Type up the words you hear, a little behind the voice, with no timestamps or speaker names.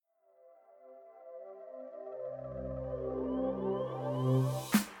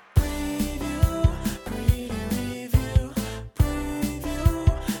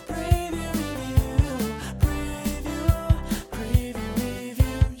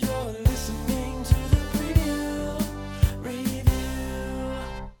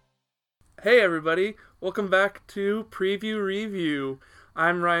Hey everybody, welcome back to Preview Review.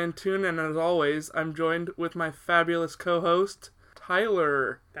 I'm Ryan Toon, and as always, I'm joined with my fabulous co-host,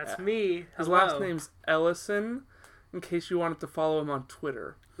 Tyler. That's me. His Hello. last name's Ellison, in case you wanted to follow him on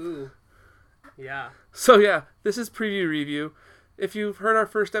Twitter. Ooh. Yeah. So yeah, this is Preview Review. If you've heard our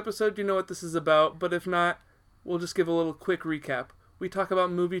first episode, you know what this is about, but if not, we'll just give a little quick recap. We talk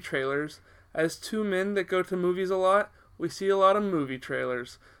about movie trailers. As two men that go to movies a lot, we see a lot of movie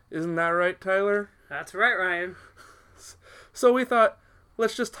trailers. Isn't that right, Tyler? That's right, Ryan. So we thought,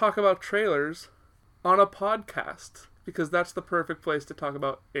 let's just talk about trailers on a podcast, because that's the perfect place to talk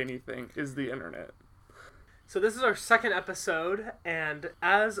about anything, is the internet. So this is our second episode, and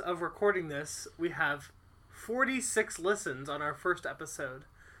as of recording this, we have 46 listens on our first episode.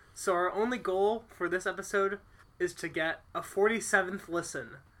 So our only goal for this episode is to get a 47th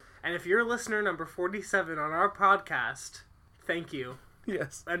listen. And if you're listener number 47 on our podcast, thank you.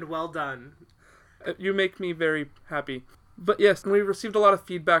 Yes. And well done. You make me very happy. But yes, we received a lot of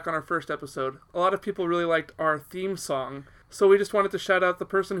feedback on our first episode. A lot of people really liked our theme song. So we just wanted to shout out the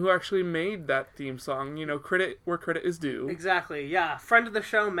person who actually made that theme song. You know, credit where credit is due. Exactly, yeah. Friend of the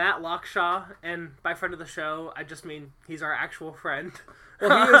show, Matt Lockshaw. And by friend of the show, I just mean he's our actual friend.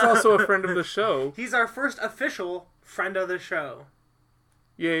 Well, he is also a friend of the show. He's our first official friend of the show.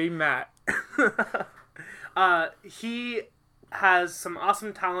 Yay, Matt. He has some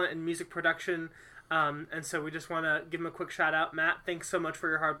awesome talent in music production, and so we just want to give him a quick shout out. Matt, thanks so much for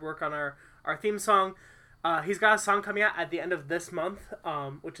your hard work on our theme song. He's got a song coming out at the end of this month,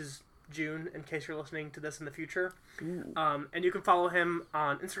 which is June, in case you're listening to this in the future. And you can follow him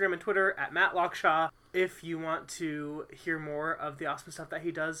on Instagram and Twitter at Matt Lockshaw if you want to hear more of the awesome stuff that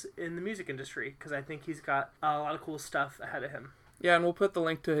he does in the music industry, because I think he's got a lot of cool stuff ahead of him. Yeah, and we'll put the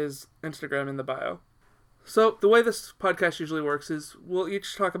link to his Instagram in the bio. So, the way this podcast usually works is we'll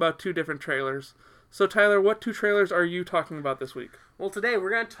each talk about two different trailers. So, Tyler, what two trailers are you talking about this week? Well, today we're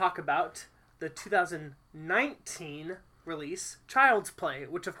going to talk about the 2019 release, Child's Play,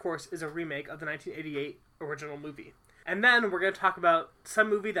 which of course is a remake of the 1988 original movie. And then we're going to talk about some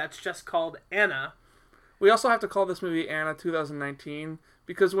movie that's just called Anna. We also have to call this movie Anna 2019,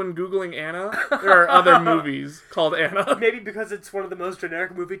 because when Googling Anna, there are other movies called Anna. Maybe because it's one of the most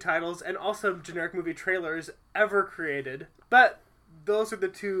generic movie titles and also generic movie trailers ever created. But those are the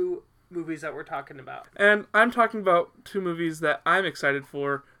two movies that we're talking about. And I'm talking about two movies that I'm excited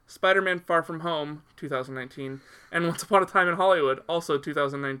for. Spider-Man Far From Home, 2019, and Once Upon a Time in Hollywood, also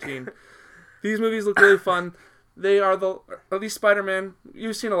 2019. These movies look really fun. They are at least Spider-Man.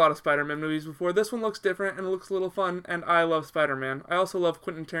 You've seen a lot of Spider-Man movies before. This one looks different and looks a little fun, and I love Spider-Man. I also love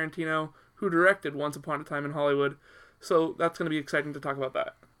Quentin Tarantino, who directed Once Upon a Time in Hollywood, so that's going to be exciting to talk about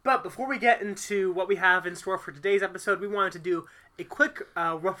that. But before we get into what we have in store for today's episode, we wanted to do a quick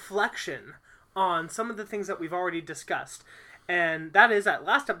reflection on some of the things that we've already discussed. And that is, at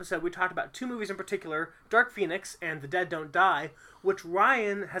last episode, we talked about two movies in particular, Dark Phoenix and The Dead Don't Die, which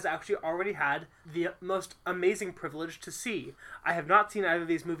Ryan has actually already had the most amazing privilege to see. I have not seen either of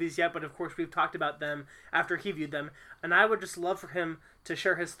these movies yet, but of course we've talked about them after he viewed them, and I would just love for him to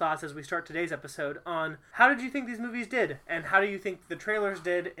share his thoughts as we start today's episode on how did you think these movies did, and how do you think the trailers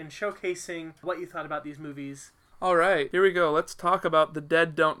did in showcasing what you thought about these movies. Alright, here we go. Let's talk about The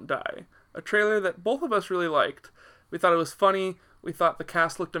Dead Don't Die, a trailer that both of us really liked. We thought it was funny. We thought the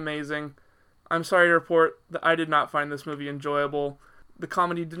cast looked amazing. I'm sorry to report that I did not find this movie enjoyable. The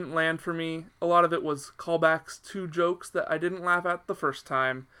comedy didn't land for me. A lot of it was callbacks to jokes that I didn't laugh at the first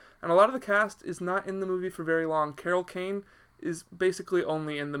time. And a lot of the cast is not in the movie for very long. Carol Kane is basically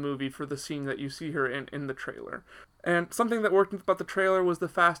only in the movie for the scene that you see her in the trailer. And something that worked about the trailer was the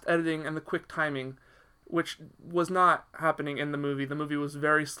fast editing and the quick timing, which was not happening in the movie. The movie was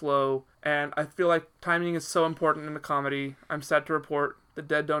very slow, and I feel like timing is so important in a comedy. I'm sad to report The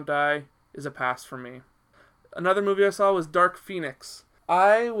Dead Don't Die is a pass for me. Another movie I saw was Dark Phoenix.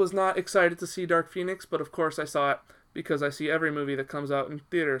 I was not excited to see Dark Phoenix, but of course I saw it because I see every movie that comes out in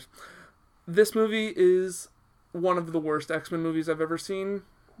theaters. This movie is one of the worst X-Men movies I've ever seen,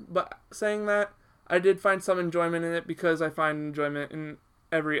 but saying that, I did find some enjoyment in it because I find enjoyment in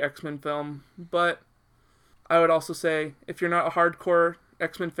every X-Men film, but I would also say, if you're not a hardcore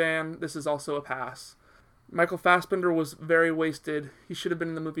X-Men fan, this is also a pass. Michael Fassbender was very wasted. He should have been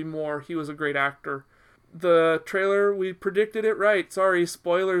in the movie more. He was a great actor. The trailer, we predicted it right. Sorry,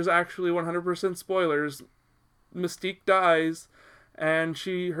 spoilers, actually 100% spoilers. Mystique dies, and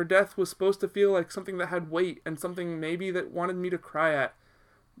her death was supposed to feel like something that had weight and something maybe that wanted me to cry at.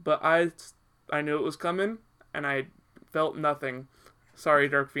 But I knew it was coming, and I felt nothing. Sorry,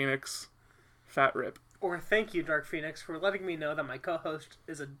 Dark Phoenix. Fat rip. Or thank you, Dark Phoenix, for letting me know that my co-host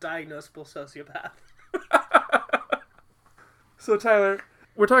is a diagnosable sociopath. So, Tyler,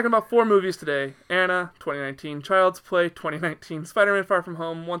 we're talking about 4 movies today. Anna, 2019. Child's Play, 2019. Spider-Man Far From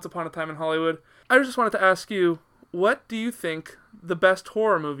Home, Once Upon a Time in Hollywood. I just wanted to ask you, what do you think the best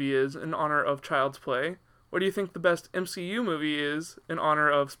horror movie is in honor of Child's Play? What do you think the best MCU movie is in honor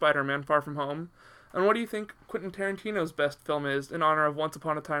of Spider-Man Far From Home? And what do you think Quentin Tarantino's best film is in honor of Once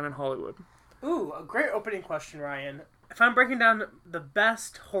Upon a Time in Hollywood? Ooh, a great opening question, Ryan. If I'm breaking down the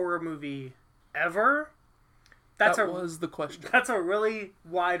best horror movie ever, that was the question. That's a really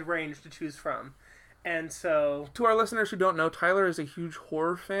wide range to choose from. And so, to our listeners who don't know, Tyler is a huge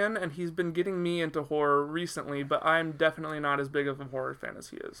horror fan, and he's been getting me into horror recently, but I'm definitely not as big of a horror fan as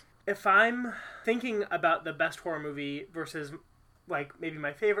he is. If I'm thinking about the best horror movie versus, like, maybe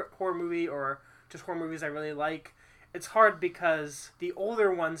my favorite horror movie or just horror movies I really like, it's hard because the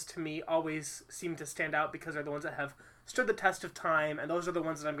older ones to me always seem to stand out because they're the ones that have stood the test of time, and those are the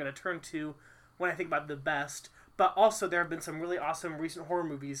ones that I'm going to turn to when I think about the best. But also, there have been some really awesome recent horror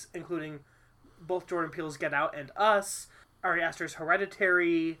movies, including both Jordan Peele's Get Out and Us, Ari Aster's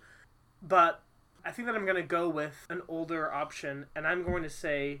Hereditary, but I think that I'm going to go with an older option, and I'm going to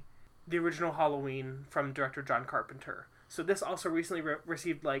say the original Halloween from director John Carpenter. So this also recently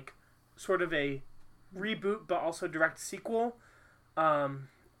received, like, sort of a reboot, but also direct sequel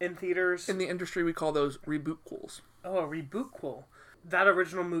in theaters. In the industry, we call those rebootquels. Oh, a rebootquel. That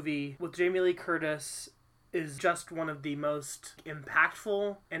original movie with Jamie Lee Curtis is just one of the most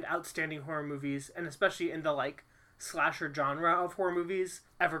impactful and outstanding horror movies, and especially in the, like, slasher genre of horror movies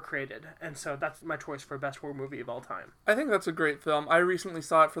ever created. And so that's my choice for best horror movie of all time. I think that's a great film. I recently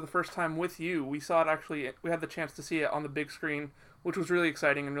saw it for the first time with you. We saw it actually, we had the chance to see it on the big screen, which was really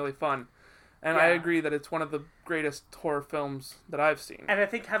exciting and really fun. And yeah. I agree that it's one of the greatest horror films that I've seen. And I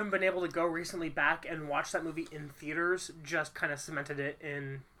think having been able to go recently back and watch that movie in theaters just kind of cemented it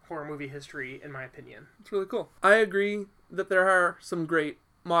in horror movie history, in my opinion. It's really cool. I agree that there are some great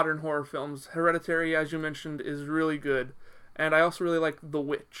modern horror films. Hereditary, as you mentioned, is really good. And I also really like The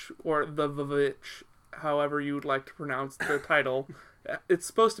Witch, or The Witch, however you would like to pronounce the title. It's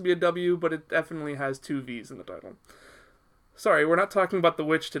supposed to be a W, but it definitely has 2 V's in the title. Sorry, we're not talking about The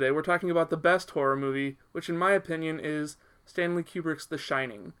Witch today. We're talking about the best horror movie, which in my opinion is Stanley Kubrick's The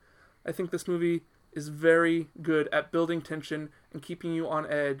Shining. I think this movie is very good at building tension and keeping you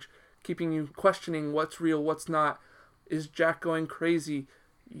on edge, keeping you questioning what's real, what's not. Is Jack going crazy?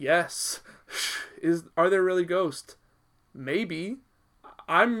 Yes. Are there really ghosts? Maybe.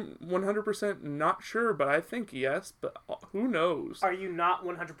 I'm 100% not sure, but I think yes, but who knows? Are you not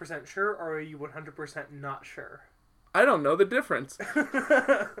 100% sure, or are you 100% not sure? I don't know the difference.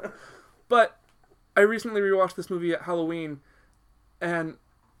 But I recently rewatched this movie at Halloween, and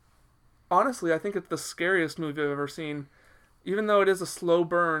honestly, I think it's the scariest movie I've ever seen. Even though it is a slow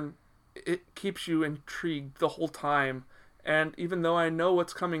burn, it keeps you intrigued the whole time. And even though I know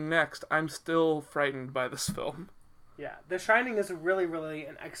what's coming next, I'm still frightened by this film. Yeah, The Shining is really, really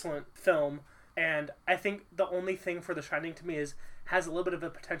an excellent film. And I think the only thing for The Shining to me is has a little bit of a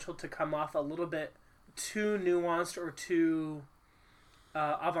potential to come off a little bit too nuanced or too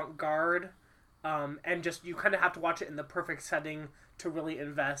avant-garde. And just, you kind of have to watch it in the perfect setting to really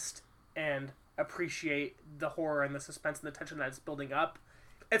invest and appreciate the horror and the suspense and the tension that it's building up.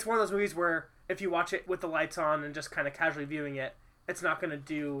 It's one of those movies where if you watch it with the lights on and just kind of casually viewing it, it's not going to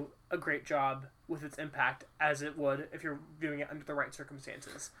do a great job with its impact as it would if you're viewing it under the right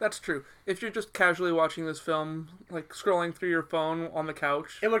circumstances. That's true. If you're just casually watching this film, like scrolling through your phone on the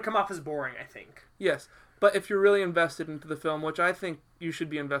couch, it would come off as boring, I think. Yes, but if you're really invested into the film, which I think you should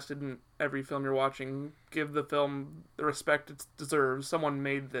be invested in every film you're watching, give the film the respect it deserves. Someone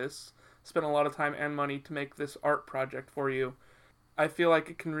made this, spent a lot of time and money to make this art project for you. I feel like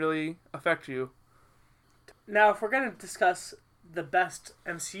it can really affect you. Now, if we're going to discuss the best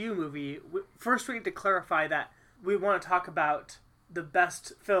MCU movie, first we need to clarify that we want to talk about the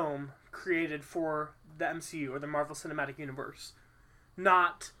best film created for the MCU, or the Marvel Cinematic Universe,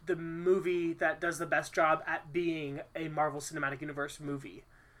 not the movie that does the best job at being a Marvel Cinematic Universe movie.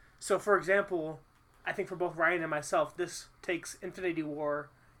 So, for example, I think for both Ryan and myself, this takes Infinity War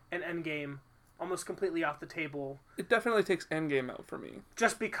and Endgame almost completely off the table. It definitely takes Endgame out for me.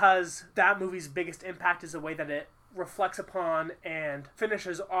 Just because that movie's biggest impact is the way that it reflects upon and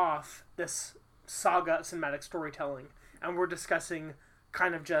finishes off this saga of cinematic storytelling. And we're discussing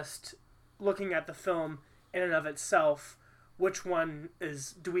kind of just looking at the film in and of itself, which one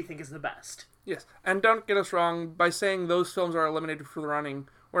do we think is the best? Yes, and don't get us wrong, by saying those films are eliminated for the running,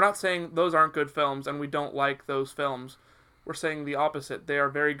 we're not saying those aren't good films and we don't like those films. we're saying the opposite. They are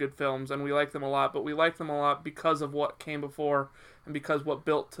very good films, and we like them a lot, but we like them a lot because of what came before and because what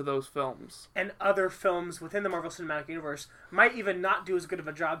built to those films. And other films within the Marvel Cinematic Universe might even not do as good of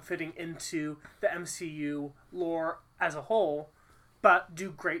a job fitting into the MCU lore as a whole, but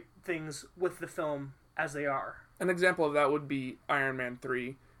do great things with the film as they are. An example of that would be Iron Man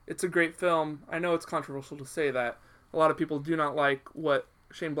 3. It's a great film. I know it's controversial to say that. A lot of people do not like what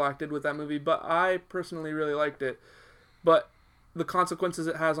Shane Black did with that movie, but I personally really liked it. But the consequences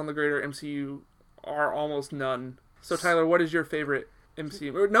it has on the greater MCU are almost none. So Tyler, what is your favorite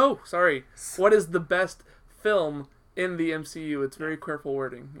MCU? What is the best film in the MCU? It's very careful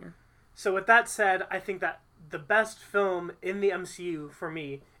wording here. So with that said, I think that the best film in the MCU for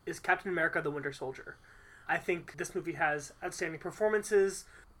me is Captain America: The Winter Soldier. I think this movie has outstanding performances,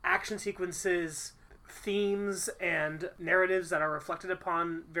 action sequences, themes, and narratives that are reflected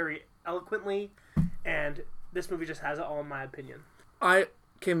upon very eloquently, and this movie just has it all in my opinion. I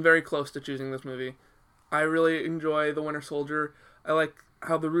came very close to choosing this movie. I really enjoy The Winter Soldier. I like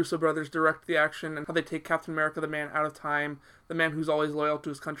how the Russo brothers direct the action and how they take Captain America, the man out of time, the man who's always loyal to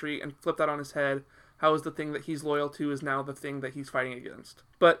his country, and flip that on his head. How is the thing that he's loyal to is now the thing that he's fighting against.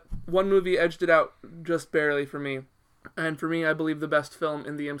 But one movie edged it out just barely for me. And for me, I believe the best film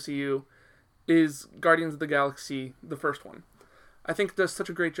in the MCU is Guardians of the Galaxy, the first one. I think it does such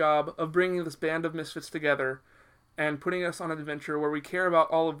a great job of bringing this band of misfits together and putting us on an adventure where we care about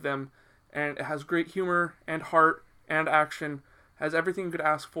all of them, and it has great humor and heart and action, has everything you could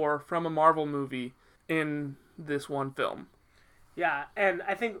ask for from a Marvel movie in this one film. Yeah, and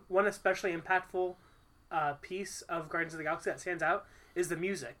I think one especially impactful piece of Guardians of the Galaxy that stands out is the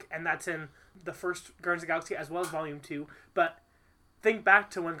music, and that's in the first Guardians of the Galaxy as well as Volume 2. But think back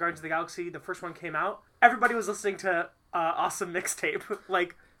to when Guardians of the Galaxy, the first one, came out. Everybody was listening to Awesome Mixtape.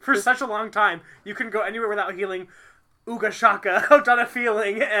 Like, for such a long time, you couldn't go anywhere without hearing Ooga Shaka, Hooked on a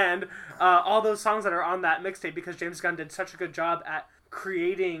Feeling, and all those songs that are on that mixtape, because James Gunn did such a good job at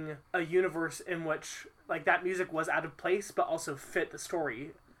creating a universe in which like that music was out of place but also fit the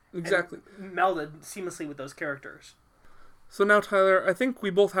story. Exactly. Melded seamlessly with those characters. So now, Tyler, I think we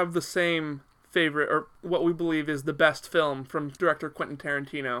both have the same favorite, or what we believe is the best film from director Quentin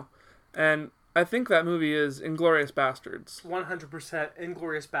Tarantino. And I think that movie is Inglourious Basterds. 100%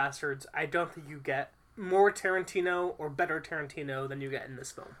 Inglourious Basterds. I don't think you get more Tarantino or better Tarantino than you get in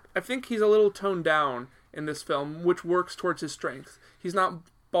this film. I think he's a little toned down in this film, which works towards his strength. He's not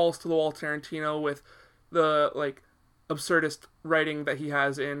balls to the wall Tarantino with the absurdist writing that he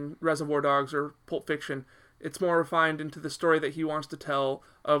has in Reservoir Dogs or Pulp Fiction. It's more refined into the story that he wants to tell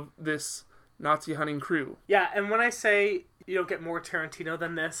of this Nazi hunting crew. Yeah, and when I say you don't get more Tarantino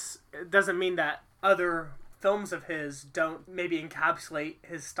than this, it doesn't mean that other films of his don't maybe encapsulate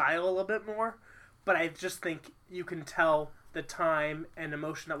his style a little bit more, but I just think you can tell the time and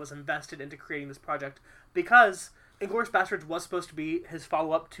emotion that was invested into creating this project, because Inglourious Basterds was supposed to be his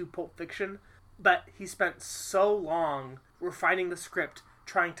follow-up to Pulp Fiction, but he spent so long refining the script,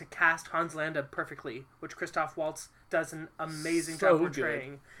 trying to cast Hans Landa perfectly, which Christoph Waltz does an amazing job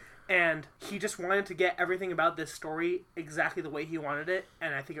portraying. And he just wanted to get everything about this story exactly the way he wanted it,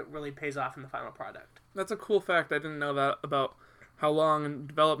 and I think it really pays off in the final product. That's a cool fact. I didn't know that about how long in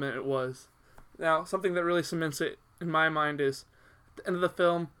development it was. Now, something that really cements it in my mind is, at the end of the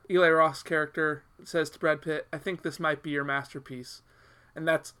film, Eli Roth's character says to Brad Pitt, "I think this might be your masterpiece." And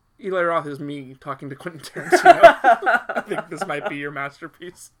that's Eli Roth is me talking to Quentin Tarantino. I think this might be your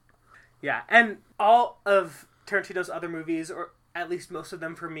masterpiece. Yeah, and all of Tarantino's other movies, or at least most of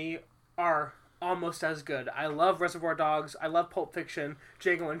them for me, are almost as good. I love Reservoir Dogs. I love Pulp Fiction.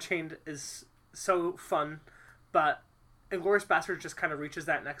 Django Unchained is so fun. But Inglourious Basterds just kind of reaches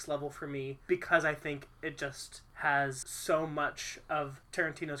that next level for me, because I think it just has so much of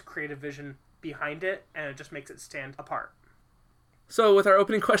Tarantino's creative vision behind it, and it just makes it stand apart. So, with our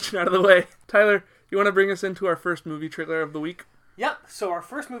opening question out of the way, Tyler, you want to bring us into our first movie trailer of the week? Yep, so our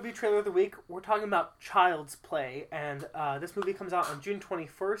first movie trailer of the week, we're talking about Child's Play, and this movie comes out on June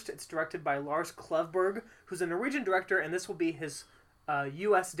 21st. It's directed by Lars Klevberg, who's a Norwegian director, and this will be his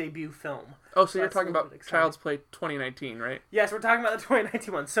U.S. debut film. Oh, so you're talking about Child's Play 2019, right? Yes, we're talking about the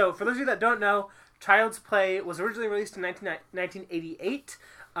 2019 one. So, for those of you that don't know, Child's Play was originally released in 1988.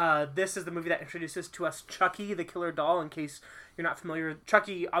 This is the movie that introduces to us Chucky, the killer doll, in case you're not familiar.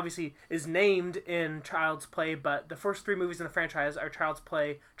 Chucky obviously is named in Child's Play, but the first three movies in the franchise are Child's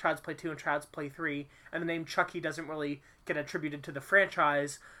Play 2, and Child's Play 3, and the name Chucky doesn't really get attributed to the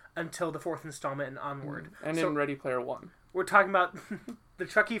franchise until the fourth installment and onward. And in Ready Player One. We're talking about the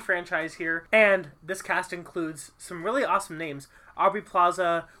Chucky franchise here, and this cast includes some really awesome names. Aubrey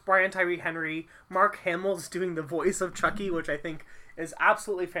Plaza, Brian Tyree Henry, Mark Hamill's doing the voice of Chucky, which I think is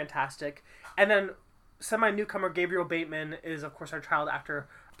absolutely fantastic. And then semi-newcomer Gabriel Bateman is, of course, our child actor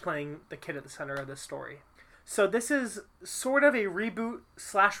playing the kid at the center of this story. So this is sort of a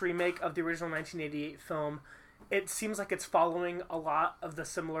reboot/remake of the original 1988 film. It seems like it's following a lot of the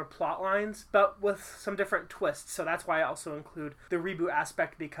similar plot lines, but with some different twists. So that's why I also include the reboot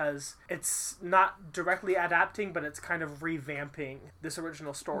aspect, because it's not directly adapting, but it's kind of revamping this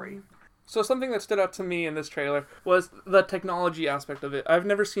original story. So something that stood out to me in this trailer was the technology aspect of it. I've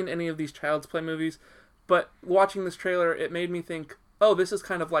never seen any of these Child's Play movies, but watching this trailer, it made me think, oh, this is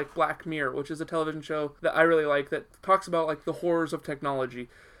kind of like Black Mirror, which is a television show that I really like that talks about like the horrors of technology.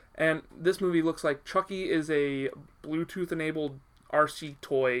 And this movie looks like Chucky is a Bluetooth-enabled RC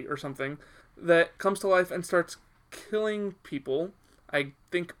toy or something that comes to life and starts killing people. I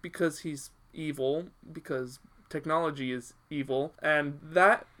think because he's evil, because technology is evil. And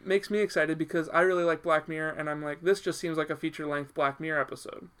that makes me excited because I really like Black Mirror, and I'm like, this just seems like a feature-length Black Mirror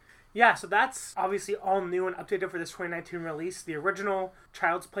episode. Yeah, so that's obviously all new and updated for this 2019 release. The original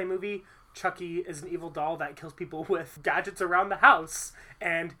Child's Play movie, Chucky is an evil doll that kills people with gadgets around the house,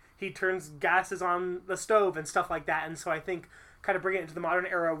 and he turns gases on the stove and stuff like that. And so I think kind of bring it into the modern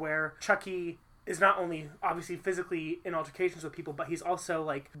era where Chucky is not only obviously physically in altercations with people, but he's also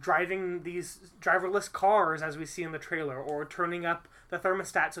like driving these driverless cars, as we see in the trailer, or turning up the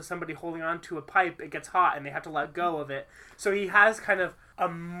thermostat so somebody holding on to a pipe, it gets hot and they have to let go of it. So he has kind of a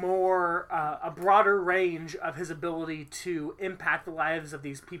broader range of his ability to impact the lives of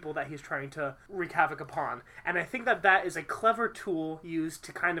these people that he's trying to wreak havoc upon. And I think that that is a clever tool used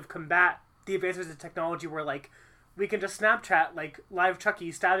to kind of combat the advances in technology where, like, we can just Snapchat, like, live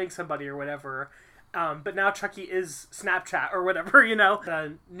Chucky stabbing somebody or whatever, but now Chucky is Snapchat or whatever, you know?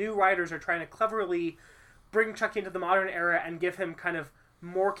 The new writers are trying to cleverly bring Chucky into the modern era and give him kind of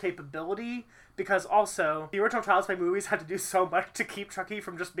more capability, because also the original Child's Play movies had to do so much to keep Chucky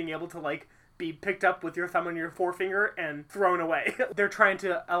from just being able to, like, be picked up with your thumb and your forefinger and thrown away. They're trying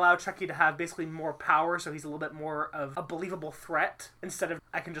to allow Chucky to have basically more power, so he's a little bit more of a believable threat, instead of,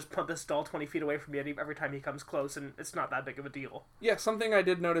 I can just put this doll 20 feet away from me every time he comes close, and it's not that big of a deal. Yeah, something I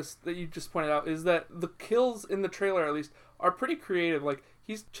did notice that you just pointed out is that the kills in the trailer, at least, are pretty creative. Like,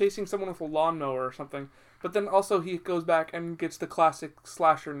 he's chasing someone with a lawnmower or something, but then also he goes back and gets the classic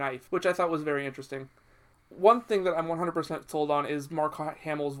slasher knife, which I thought was very interesting. One thing that I'm 100% sold on is Mark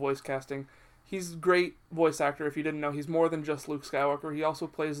Hamill's voice casting. He's a great voice actor. If you didn't know, he's more than just Luke Skywalker. He also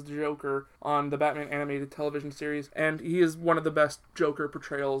plays the Joker on the Batman animated television series, and he is one of the best Joker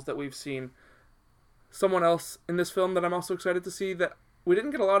portrayals that we've seen. Someone else in this film that I'm also excited to see that we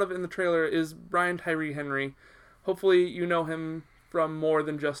didn't get a lot of in the trailer is Brian Tyree Henry. Hopefully you know him from more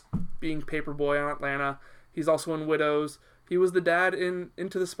than just being Paperboy on Atlanta. He's also in Widows. He was the dad in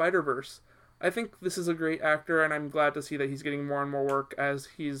Into the Spider-Verse. I think this is a great actor, and I'm glad to see that he's getting more and more work as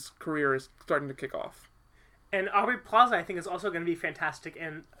his career is starting to kick off. And Aubrey Plaza, I think, is also going to be fantastic.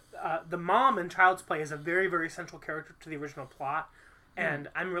 And the mom in Child's Play is a very, very central character to the original plot. And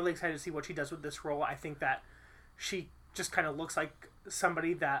I'm really excited to see what she does with this role. I think that she just kind of looks like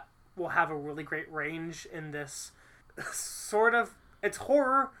somebody that will have a really great range in this sort of... It's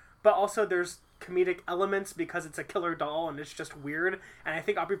horror, but also there's comedic elements because it's a killer doll and it's just weird. And I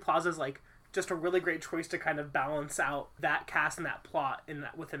think Aubrey Plaza is, like, just a really great choice to kind of balance out that cast and that plot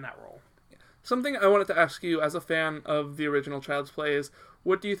within that role. Something I wanted to ask you as a fan of the original Child's Play is,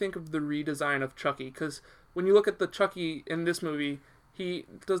 what do you think of the redesign of Chucky? Because when you look at the Chucky in this movie, he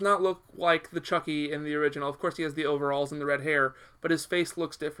does not look like the Chucky in the original. Of course, he has the overalls and the red hair, but his face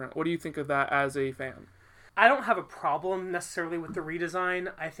looks different. What do you think of that as a fan? I don't have a problem necessarily with the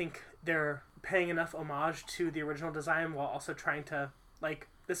redesign. I think they're paying enough homage to the original design while also trying to, like,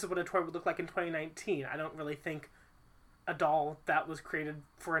 this is what a toy would look like in 2019. I don't really think a doll that was created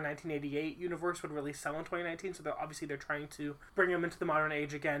for a 1988 universe would really sell in 2019, so they're trying to bring him into the modern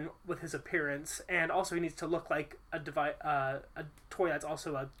age again with his appearance, and also he needs to look like a toy that's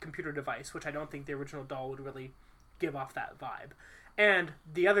also a computer device, which I don't think the original doll would really give off that vibe. And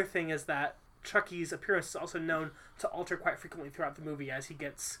the other thing is that Chucky's appearance is also known to alter quite frequently throughout the movie as he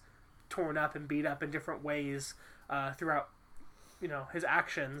gets torn up and beat up in different ways throughout, you know, his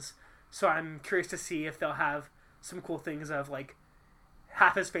actions. So I'm curious to see if they'll have some cool things of, like,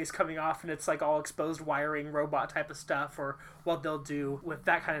 half his face coming off and it's like all exposed wiring robot type of stuff, or what they'll do with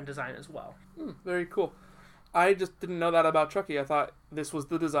that kind of design as well. Very cool. I just didn't know that about Chucky. I thought this was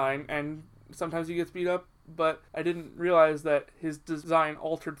the design, and sometimes he gets beat up, but I didn't realize that his design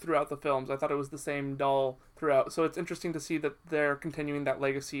altered throughout the films. I thought it was the same doll throughout. So it's interesting to see that they're continuing that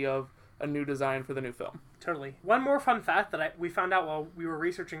legacy of a new design for the new film. Totally. One more fun fact that we found out while we were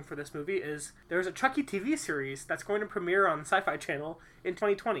researching for this movie is there's a Chucky TV series that's going to premiere on Sci-Fi Channel in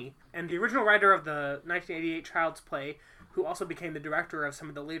 2020. And the original writer of the 1988 Child's Play, who also became the director of some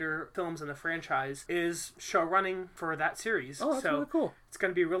of the later films in the franchise, is showrunning for that series. Oh, that's really cool. It's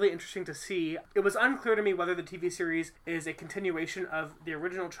going to be really interesting to see. It was unclear to me whether the TV series is a continuation of the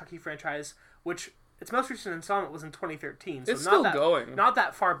original Chucky franchise, which its most recent installment was in 2013. So it's still going. Not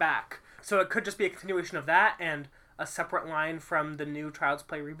that far back. So it could just be a continuation of that and a separate line from the new Child's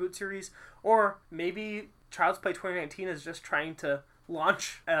Play reboot series. Or maybe Child's Play 2019 is just trying to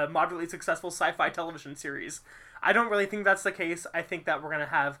launch a moderately successful sci-fi television series. I don't really think that's the case. I think that we're going to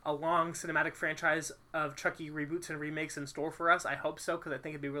have a long cinematic franchise of Chucky reboots and remakes in store for us. I hope so, because I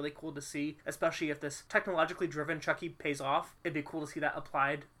think it'd be really cool to see, especially if this technologically driven Chucky pays off. It'd be cool to see that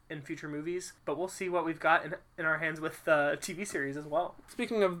applied in future movies. But we'll see what we've got in our hands with the TV series as well.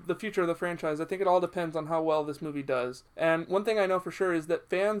 Speaking of the future of the franchise, I think it all depends on how well this movie does. And one thing I know for sure is that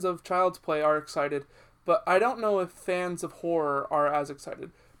fans of Child's Play are excited, but I don't know if fans of horror are as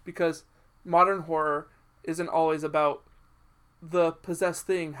excited, because modern horror isn't always about the possessed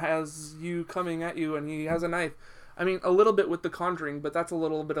thing has you coming at you and he has a knife. I mean, a little bit with The Conjuring, but that's a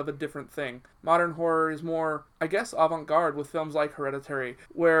little bit of a different thing. Modern horror is more, I guess, avant-garde with films like Hereditary,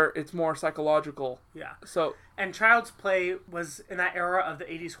 where it's more psychological. Yeah. So, and Child's Play was in that era of the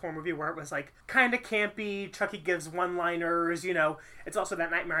 80s horror movie where it was like kind of campy, Chucky gives one-liners, you know. It's also that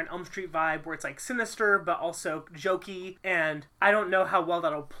Nightmare on Elm Street vibe where it's like sinister but also jokey. And I don't know how well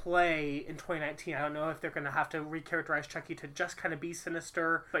that'll play in 2019. I don't know if they're going to have to recharacterize Chucky to just kind of be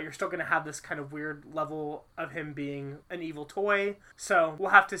sinister, but you're still going to have this kind of weird level of him being an evil toy. So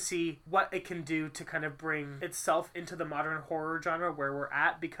we'll have to see what it can do to kind of bring itself into the modern horror genre where we're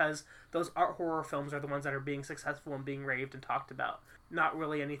at, because those art horror films are the ones that are being successful and being raved and talked about. Not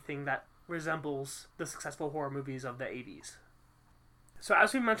really anything that resembles the successful horror movies of the 80s. So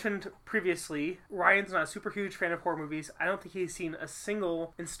as we mentioned previously, Ryan's not a super huge fan of horror movies. I don't think he's seen a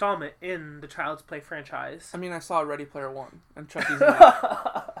single installment in the Child's Play franchise. I mean, I saw Ready Player One, and Chucky's in it.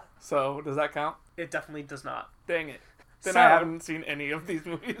 So, does that count? It definitely does not. Dang it. Then I haven't seen any of these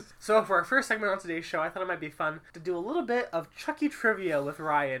movies. So for our first segment on today's show, I thought it might be fun to do a little bit of Chucky trivia with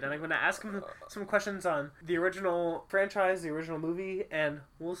Ryan. And I'm going to ask him some questions on the original franchise, the original movie, and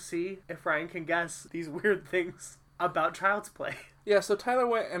we'll see if Ryan can guess these weird things about Child's Play. Yeah, so Tyler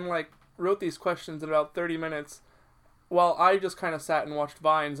went and wrote these questions in about 30 minutes while I just kind of sat and watched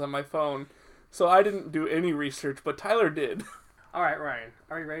Vines on my phone. So I didn't do any research, but Tyler did. All right, Ryan,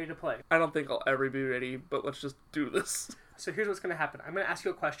 are you ready to play? I don't think I'll ever be ready, but let's just do this. So here's what's going to happen. I'm going to ask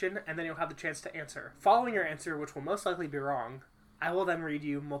you a question, and then you'll have the chance to answer. Following your answer, which will most likely be wrong, I will then read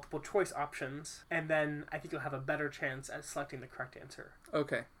you multiple choice options, and then I think you'll have a better chance at selecting the correct answer.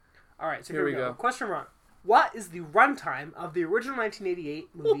 Okay. All right, so here we go. Question 1. What is the runtime of the original 1988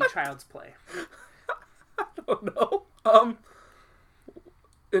 movie Child's Play? I don't know.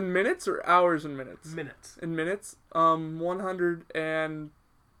 In minutes or hours and minutes? Minutes. In minutes?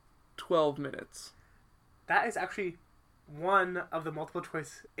 112 minutes. That is actually one of the multiple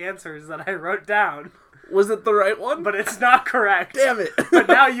choice answers that I wrote down. Was it the right one? But it's not correct. Damn it. But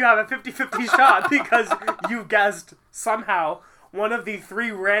now you have a 50-50 shot because you guessed somehow one of the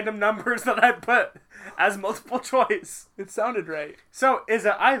 3 random numbers that I put as multiple choice. It sounded right. So is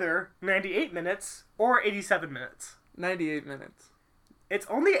it either 98 minutes or 87 minutes? 98 minutes. It's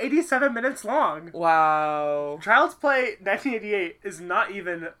only 87 minutes long. Wow. Child's Play 1988 is not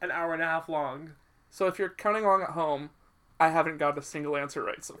even an hour and a half long. So if you're counting along at home, I haven't got a single answer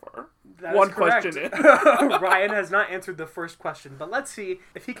right so far. That One is correct. question in. Ryan has not answered the first question, but let's see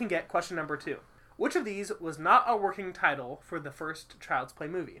if he can get question number 2. Which of these was not a working title for the first Child's Play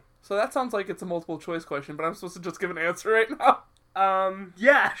movie? So that sounds like it's a multiple choice question, but I'm supposed to just give an answer right now?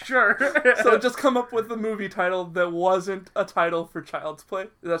 Yeah, sure. So just come up with a movie title that wasn't a title for Child's Play?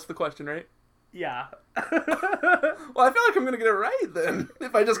 That's the question, right? Yeah. Well, I feel like I'm going to get it right then.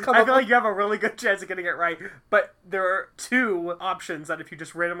 If I just come up I feel like you have a really good chance of getting it right. But there are 2 options that if you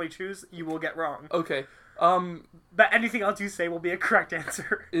just randomly choose, you will get wrong. Okay. But anything else you say will be a correct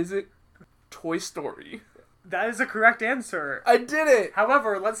answer. Is it Toy Story? That is a correct answer. I did it!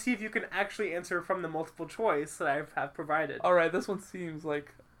 However, let's see if you can actually answer from the multiple choice that I have provided. Alright, this one seems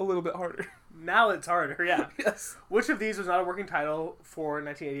like a little bit harder. Now it's harder, yeah. Yes. Which of these was not a working title for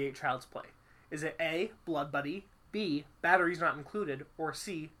 1988 Child's Play? Is it A, Blood Buddy, B, Batteries Not Included, or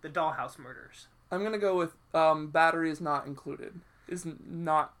C, The Dollhouse Murders? I'm going to go with Batteries Not Included. Is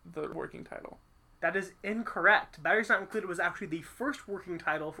not the working title. That is incorrect. Batteries Not Included was actually the first working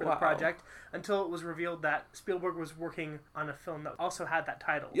title for the project until it was revealed that Spielberg was working on a film that also had that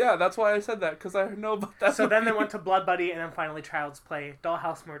title. Yeah, that's why I said that, because I know about that. So then they went to Blood Buddy and then finally Child's Play.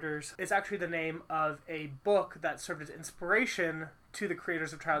 Dollhouse Murders is actually the name of a book that served as inspiration to the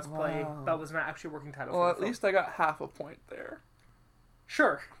creators of Child's Play, but was not actually a working title for the film. At least I got half a point there.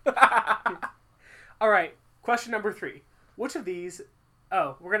 Sure. All right, question number 3. Which of these...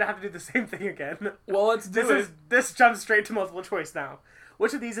 Oh, we're going to have to do the same thing again. Well, let's do it. This jumps straight to multiple choice now.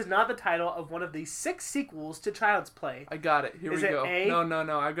 Which of these is not the title of one of the 6 sequels to Child's Play? I got it. Here we go. A? No,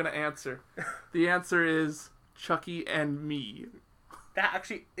 I'm going to answer. The answer is Chucky and Me. That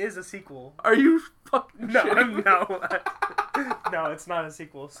actually is a sequel. Are you fucking shitting? No, it's not a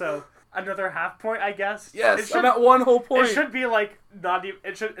sequel. So, another half point, I guess. Yes, I'm at 1 whole point. It should be like not even.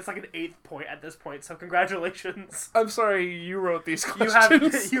 It's like an 8th point at this point. So, congratulations. I'm sorry, you wrote these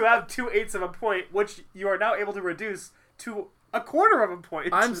questions. You have 2/8 of a point, which you are now able to reduce to 1/4 of a point.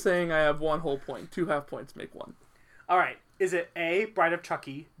 I'm saying I have 1 whole point. 2 half points make 1. All right. Is it A, Bride of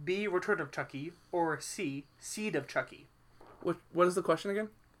Chucky, B, Return of Chucky, or C, Seed of Chucky? What is the question again?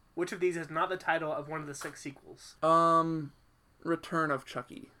 Which of these is not the title of one of the 6 sequels? Return of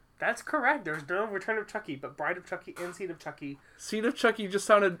Chucky. That's correct. There's no Return of Chucky, but Bride of Chucky and Seed of Chucky. Seed of Chucky just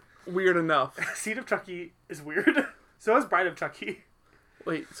sounded weird enough. Seed of Chucky is weird. So is Bride of Chucky.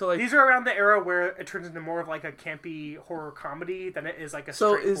 Wait, so like... These are around the era where it turns into more of like a campy horror comedy than it is like a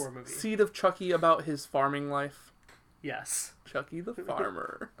straight horror movie. So is Seed of Chucky about his farming life? Yes. Chucky the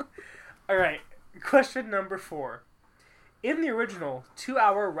farmer. All right. Question number 4. In the original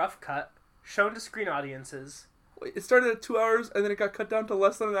 2-hour rough cut shown to screen audiences... Wait, it started at 2 hours and then it got cut down to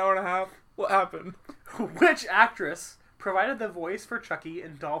less than an hour and a half? What happened? Which actress provided the voice for Chucky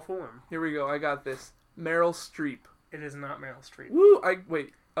in doll form? Here we go, I got this. Meryl Streep. It is not Meryl Streep. Woo!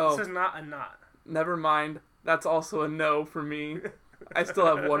 Wait. Oh. This is not a not. Never mind. That's also a no for me. I still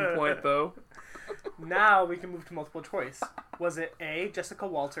have 1 point, though. Now we can move to multiple choice. Was it A, Jessica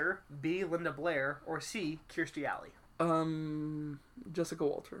Walter, B, Linda Blair, or C, Kirstie Alley? Jessica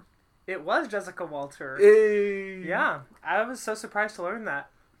Walter. It was Jessica Walter. Hey! Yeah, I was so surprised to learn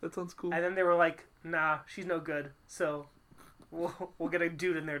that. That sounds cool. And then they were like, nah, she's no good, so we'll get a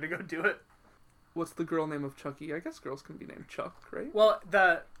dude in there to go do it. What's the girl name of Chucky? I guess girls can be named Chuck, right? Well,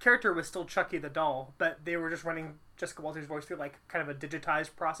 the character was still Chucky the doll, but they were just running Jessica Walter's voice through like kind of a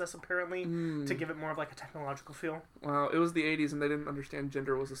digitized process, apparently, to give it more of like a technological feel. Wow, it was the 80s and they didn't understand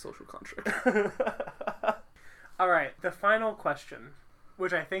gender was a social construct. All right, the final question,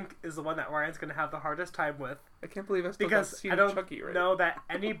 which I think is the one that Ryan's going to have the hardest time with. I can't believe I still because haven't seen I don't Chucky, right? know that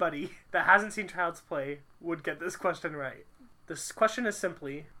anybody that hasn't seen Child's Play would get this question right. This question is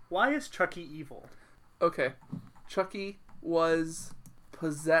simply, why is Chucky evil? Okay. Chucky was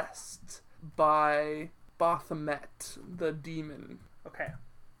possessed by Baphomet, the demon. Okay.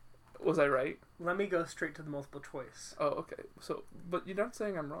 Was I right? Let me go straight to the multiple choice. Oh, okay. So, but you're not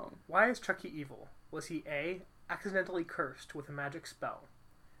saying I'm wrong. Why is Chucky evil? Was he A, accidentally cursed with a magic spell?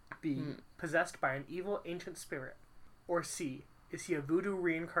 B, possessed by an evil ancient spirit? Or C, is he a voodoo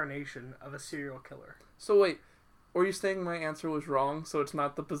reincarnation of a serial killer? So wait, were you saying my answer was wrong, so it's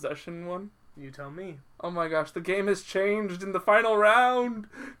not the possession one? You tell me. Oh my gosh, the game has changed in the final round!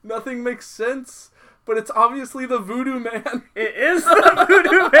 Nothing makes sense, but it's obviously the Voodoo Man! It is the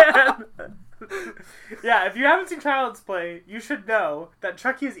Voodoo Man! Yeah, if you haven't seen Child's Play, you should know that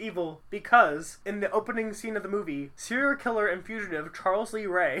Chucky is evil because, in the opening scene of the movie, serial killer and fugitive Charles Lee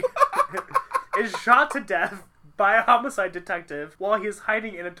Ray is shot to death by a homicide detective while he is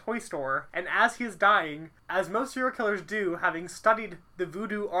hiding in a toy store, and as he is dying, as most serial killers do, having studied the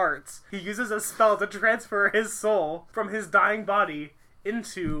voodoo arts, he uses a spell to transfer his soul from his dying body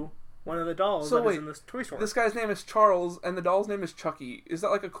into one of the dolls is in this toy store. This guy's name is Charles, and the doll's name is Chucky. Is that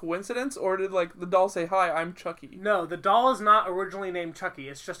like a coincidence, or did like the doll say, "Hi, I'm Chucky"? No, the doll is not originally named Chucky.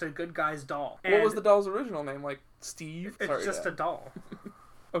 It's just a good guy's doll. And what was the doll's original name? Like Steve? It's just a doll.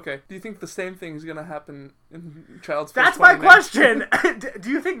 Okay. Do you think the same thing is gonna happen in Child's Play? That's my question! Do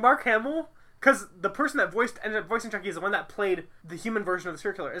you think Mark Hamill... Because the person that ended up voicing Chucky is the one that played the human version of the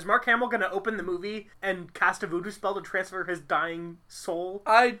serial killer. Is Mark Hamill going to open the movie and cast a voodoo spell to transfer his dying soul?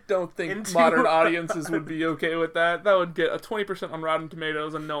 I don't think modern audiences would be okay with that. That would get a 20% on Rotten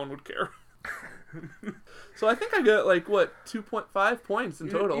Tomatoes and no one would care. So I think I got, 2.5 points in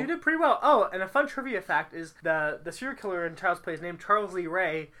total. You did pretty well. Oh, and a fun trivia fact is the serial killer in Child's Play is named Charles Lee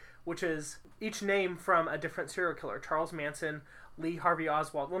Ray, which is each name from a different serial killer. Charles Manson, Lee Harvey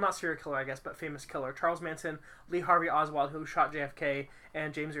Oswald, well, not serial killer, I guess, but famous killer. Charles Manson, Lee Harvey Oswald, who shot JFK,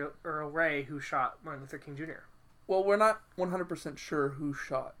 and James Earl Ray, who shot Martin Luther King Jr. Well, we're not 100% sure who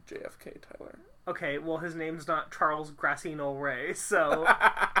shot JFK, Tyler. Okay, well, his name's not Charles Grassino Ray, so...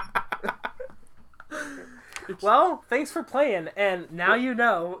 Well, thanks for playing, and now you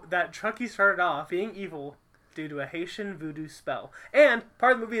know that Chucky started off being evil due to a Haitian voodoo spell. And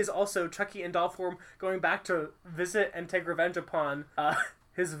part of the movie is also Chucky in doll form going back to visit and take revenge upon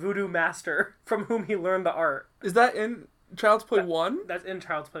his voodoo master from whom he learned the art. Is that in Child's Play 1? That's in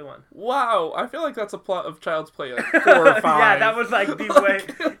Child's Play 1. Wow, I feel like that's a plot of Child's Play like 4 or 5. Yeah, that was like the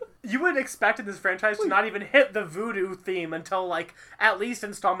way... You would expect in this franchise to not even hit the voodoo theme until, like, at least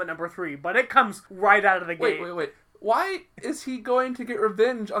installment number 3, but it comes right out of the gate. Wait. Why is he going to get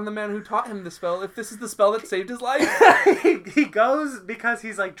revenge on the man who taught him the spell if this is the spell that saved his life? He goes because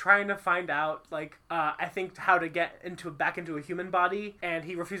he's, like, trying to find out, like, I think how to get back into a human body, and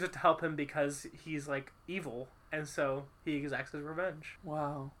he refuses to help him because he's, like, evil. And so he exacts his revenge.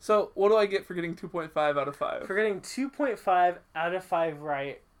 Wow. So what do I get for getting 2.5 out of 5? For getting 2.5 out of 5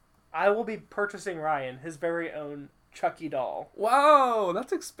 right, I will be purchasing Ryan his very own Chucky doll. Wow,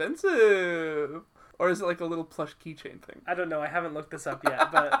 that's expensive. Or is it like a little plush keychain thing? I don't know. I haven't looked this up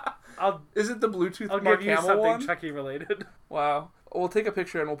yet, but Is it the Bluetooth I'll Mark give you Hamill something one? Chucky related. Wow. We'll take a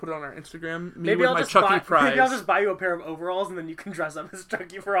picture and we'll put it on our Instagram. Maybe I'll just Chucky prize. Maybe I'll just buy you a pair of overalls and then you can dress up as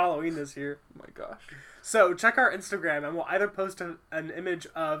Chucky for Halloween this year. Oh my gosh. So check our Instagram and we'll either post an image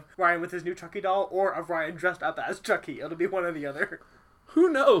of Ryan with his new Chucky doll or of Ryan dressed up as Chucky. It'll be one or the other. Who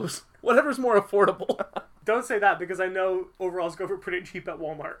knows? Whatever's more affordable. Don't say that because I know overalls go for pretty cheap at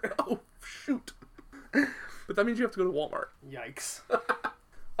Walmart. Oh, shoot. But that means you have to go to Walmart. Yikes.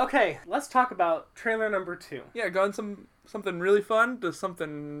 Okay, let's talk about trailer number 2. Yeah, gone something really fun to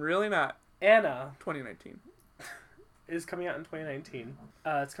something really not. Anna 2019. is coming out in 2019.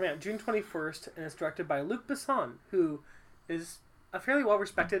 It's coming out June 21st, and it's directed by Luc Besson, who is a fairly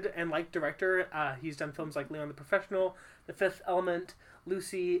well-respected and liked director. He's done films like Leon the Professional, The Fifth Element,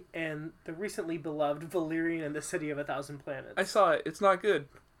 Lucy, and the recently beloved Valerian and the City of a Thousand Planets. I saw it. It's not good.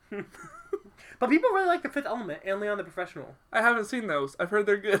 But people really like The Fifth Element and Leon the Professional. I haven't seen those. I've heard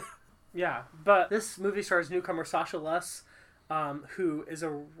they're good. Yeah, but this movie stars newcomer Sasha Less, who is a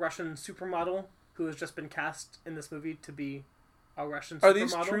Russian supermodel who has just been cast in this movie to be a Russian supermodel. Are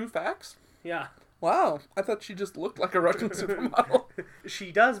these true facts? Yeah. Wow, I thought she just looked like a Russian supermodel.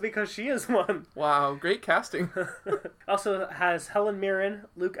 She does because she is one. Wow, great casting. Also has Helen Mirren,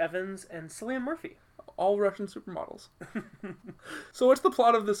 Luke Evans, and Cillian Murphy. All Russian supermodels. So what's the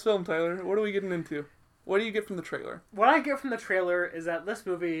plot of this film, Tyler? What are we getting into? What do you get from the trailer? What I get from the trailer is that this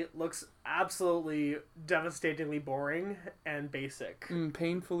movie looks absolutely devastatingly boring and basic.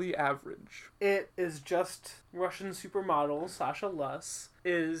 Painfully average. It is just Russian supermodel Sasha Less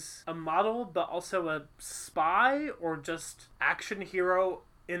is a model but also a spy or just action hero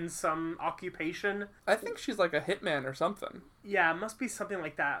in some occupation. I think she's like a hitman or something. Yeah, it must be something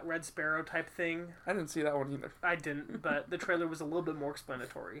like that, Red Sparrow type thing. I didn't see that one either. I didn't, but the trailer was a little bit more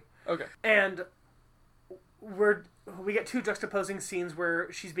explanatory. Okay. And we get two juxtaposing scenes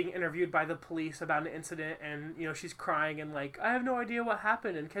where she's being interviewed by the police about an incident, and you know she's crying and like, I have no idea what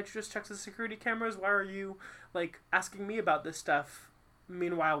happened, and can't you just check the security cameras? Why are you like asking me about this stuff?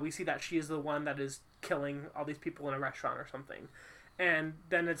 Meanwhile, we see that she is the one that is killing all these people in a restaurant or something. And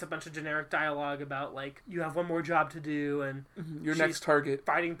then it's a bunch of generic dialogue about like, you have one more job to do, and your next target,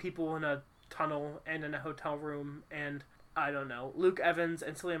 fighting people in a tunnel and in a hotel room, and I don't know. Luke Evans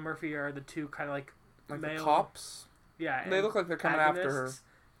and Cillian Murphy are the two kind of like the cops. Yeah, they look like they're coming after her,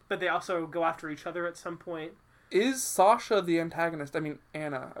 but they also go after each other at some point. Is Sasha the antagonist? I mean,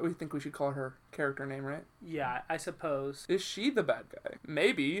 Anna. We think we should call her character name, right? Yeah, I suppose. Is she the bad guy?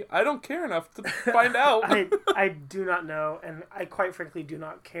 Maybe. I don't care enough to find out. I do not know, and I quite frankly do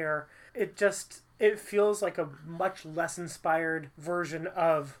not care. It feels like a much less inspired version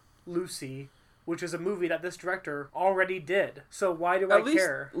of Lucy, which is a movie that this director already did. So why do I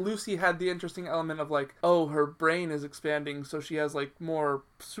care? At least Lucy had the interesting element of like, oh, her brain is expanding, so she has like more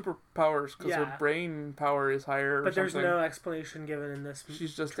superpowers because her brain power is higher. But there's no explanation given in this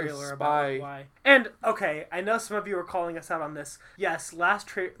She's just trailer a spy. About why. And okay, I know some of you are calling us out on this. Yes, last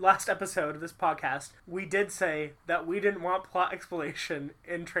episode of this podcast, we did say that we didn't want plot explanation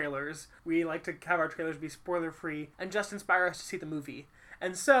in trailers. We like to have our trailers be spoiler free and just inspire us to see the movie.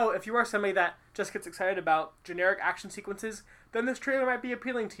 And so, if you are somebody that just gets excited about generic action sequences, then this trailer might be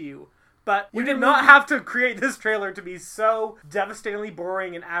appealing to you. But you did not have to create this trailer to be so devastatingly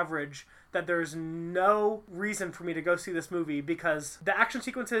boring and average that there's no reason for me to go see this movie, because the action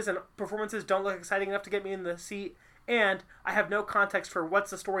sequences and performances don't look exciting enough to get me in the seat, and I have no context for what's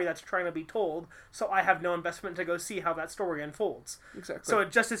the story that's trying to be told, so I have no investment to go see how that story unfolds. Exactly. So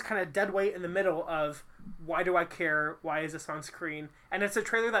it just is kind of dead weight in the middle of, why do I care? Why is this on screen? And it's a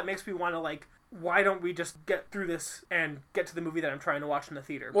trailer that makes me want to like why don't we just get through this and get to the movie that I'm trying to watch in the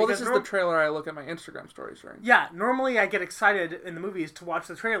theater? Well, this is the trailer I look at my Instagram stories during. Yeah, normally I get excited in the movies to watch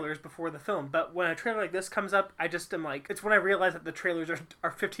the trailers before the film, but when a trailer like this comes up, I just am like, it's when I realize that the trailers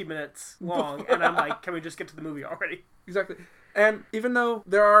are 15 minutes long, and I'm like, can we just get to the movie already? Exactly. And even though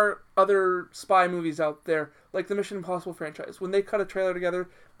there are other spy movies out there, like the Mission Impossible franchise, when they cut a trailer together,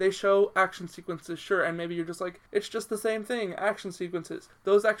 they show action sequences, sure, and maybe you're just like, it's just the same thing, action sequences.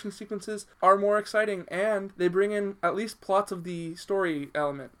 Those action sequences are more exciting, and they bring in at least plots of the story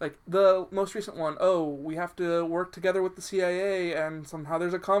element. Like the most recent one, we have to work together with the CIA, and somehow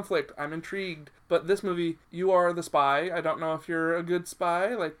there's a conflict. I'm intrigued. But this movie, you are the spy. I don't know if you're a good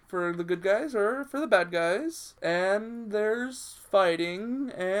spy, like for the good guys or for the bad guys. And there's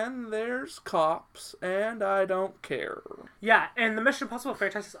fighting, and there's cops, and I don't care. Yeah, and the Mission Impossible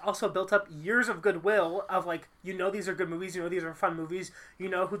franchise has also built up years of goodwill of, like, these are good movies, these are fun movies,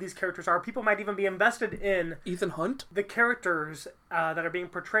 who these characters are. People might even be invested in Ethan Hunt? The characters that are being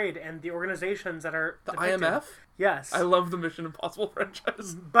portrayed and the organizations that are The depicted. IMF? Yes. I love the Mission Impossible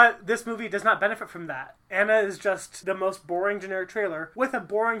franchise. But this movie does not benefit from that. Anna is just the most boring generic trailer with a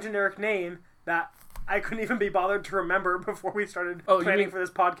boring generic name that I couldn't even be bothered to remember before we started planning for this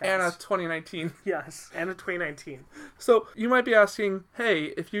podcast. Anna 2019. Yes, Anna 2019. So you might be asking, hey,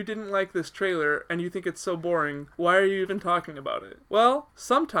 if you didn't like this trailer and you think it's so boring, why are you even talking about it? Well,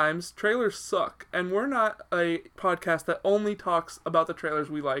 sometimes trailers suck, and we're not a podcast that only talks about the trailers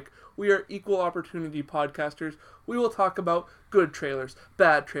we like. We are equal opportunity podcasters. We will talk about good trailers,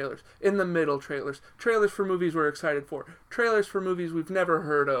 bad trailers, in the middle trailers, trailers for movies we're excited for, trailers for movies we've never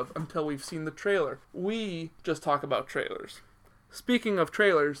heard of until we've seen the trailer. We just talk about trailers. Speaking of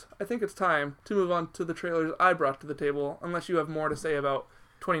trailers, I think it's time to move on to the trailers I brought to the table, unless you have more to say about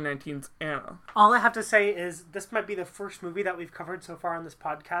 2019's Anna. All I have to say is this might be the first movie that we've covered so far on this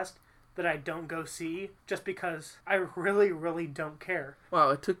podcast that I don't go see, just because I really, really don't care.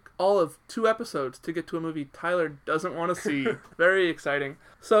 Wow, it took all of 2 episodes to get to a movie Tyler doesn't want to see. Very exciting.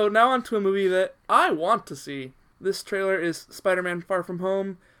 So now on to a movie that I want to see. This trailer is Spider-Man Far From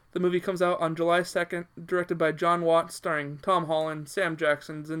Home. The movie comes out on July 2nd, directed by John Watts, starring Tom Holland, Sam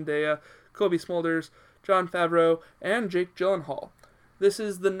Jackson, Zendaya, Kobe Smulders, Jon Favreau, and Jake Gyllenhaal. This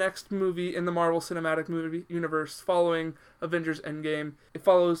is the next movie in the Marvel Cinematic Movie universe following Avengers Endgame. It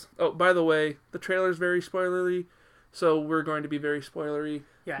follows... Oh, by the way, the trailer's very spoilery, so we're going to be very spoilery.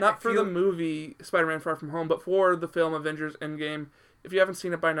 Yeah, not for the movie Spider-Man Far From Home, but for the film Avengers Endgame. If you haven't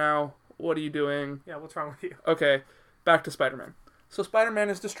seen it by now, what are you doing? Yeah, what's wrong with you? Okay, back to Spider-Man. So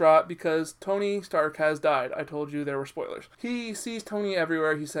Spider-Man is distraught because Tony Stark has died. I told you there were spoilers. He sees Tony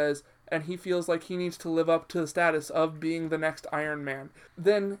everywhere, he says, and he feels like he needs to live up to the status of being the next Iron Man.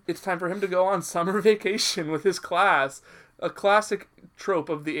 Then it's time for him to go on summer vacation with his class. A classic trope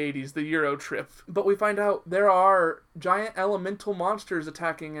of the 80s, the Euro trip. But we find out there are giant elemental monsters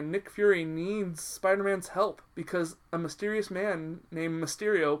attacking, and Nick Fury needs Spider-Man's help because a mysterious man named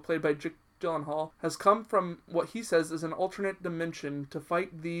Mysterio, played by Jake Gyllenhaal, has come from what he says is an alternate dimension to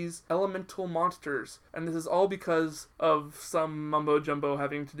fight these elemental monsters. And this is all because of some mumbo-jumbo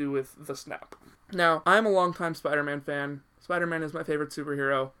having to do with the snap. Now, I'm a longtime Spider-Man fan. Spider-Man is my favorite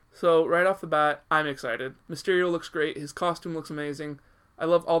superhero. So right off the bat, I'm excited. Mysterio looks great. His costume looks amazing. I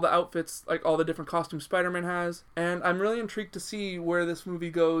love all the outfits, like all the different costumes Spider-Man has. And I'm really intrigued to see where this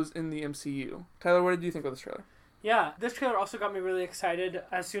movie goes in the MCU. Tyler, what did you think of this trailer? Yeah, this trailer also got me really excited.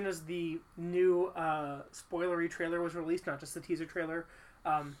 As soon as the new spoilery trailer was released, not just the teaser trailer,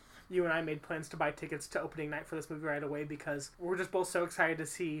 you and I made plans to buy tickets to opening night for this movie right away because we're just both so excited to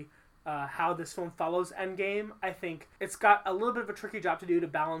see how this film follows Endgame. I think it's got a little bit of a tricky job to do to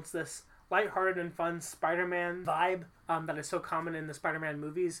balance this lighthearted and fun Spider-Man vibe that is so common in the Spider-Man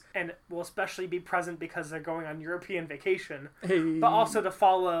movies, and will especially be present because they're going on European vacation, but also to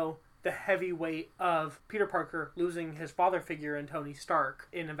follow the heavy weight of Peter Parker losing his father figure in Tony Stark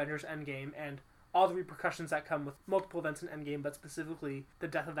in Avengers Endgame, and all the repercussions that come with multiple events in Endgame, but specifically the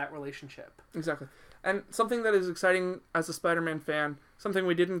death of that relationship. Exactly. And something that is exciting as a Spider-Man fan, something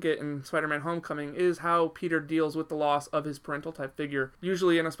we didn't get in Spider-Man Homecoming, is how Peter deals with the loss of his parental type figure.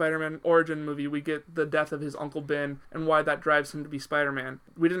 Usually in a Spider-Man origin movie, we get the death of his Uncle Ben and why that drives him to be Spider-Man.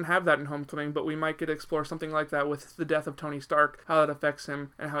 We didn't have that in Homecoming, but we might get to explore something like that with the death of Tony Stark, how that affects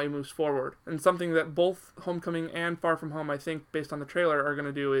him and how he moves forward. And something that both Homecoming and Far From Home, I think, based on the trailer, are going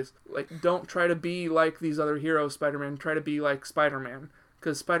to do is, like, don't try to be like these other heroes, Spider-Man. Try to be like Spider-Man.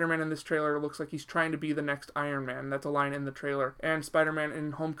 Because Spider-Man in this trailer looks like he's trying to be the next Iron Man. That's a line in the trailer. And Spider-Man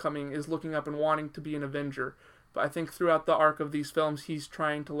in Homecoming is looking up and wanting to be an Avenger. But I think throughout the arc of these films, he's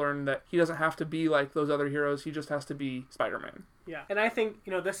trying to learn that he doesn't have to be like those other heroes. He just has to be Spider-Man. Yeah, and I think,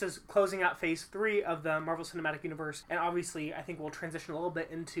 this is closing out phase 3 of the Marvel Cinematic Universe, and obviously I think we'll transition a little bit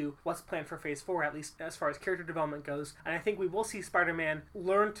into what's planned for phase 4, at least as far as character development goes. And I think we will see Spider-Man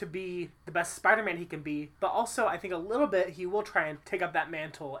learn to be the best Spider-Man he can be, but also I think a little bit he will try and take up that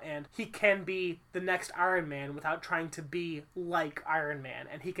mantle, and he can be the next Iron Man without trying to be like Iron Man,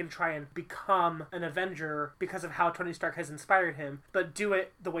 and he can try and become an Avenger because of how Tony Stark has inspired him, but do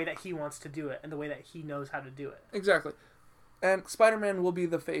it the way that he wants to do it and the way that he knows how to do it. Exactly. And Spider-Man will be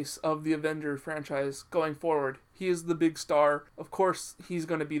the face of the Avenger franchise going forward. He is the big star. Of course, he's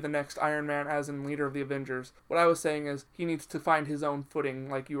going to be the next Iron Man, as in leader of the Avengers. What I was saying is he needs to find his own footing,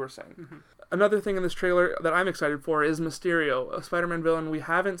 like you were saying. Mm-hmm. Another thing in this trailer that I'm excited for is Mysterio, a Spider-Man villain we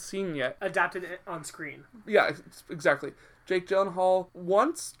haven't seen yet. Adapted it on screen. Yeah, exactly. Jake Gyllenhaal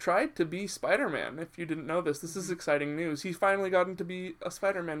once tried to be Spider-Man. If you didn't know this is exciting news. He's finally gotten to be a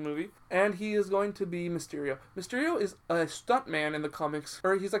Spider-Man movie, and he is going to be Mysterio. Mysterio is a stuntman in the comics,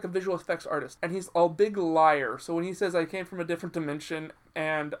 or he's like a visual effects artist, and he's a big liar. So when he says, I came from a different dimension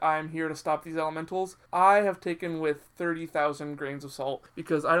and I'm here to stop these elementals, I have taken with 30,000 grains of salt,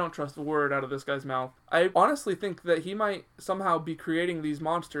 because I don't trust a word out of this guy's mouth. I honestly think that he might somehow be creating these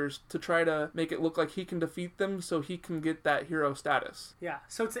monsters to try to make it look like he can defeat them so he can get that hero status. Yeah,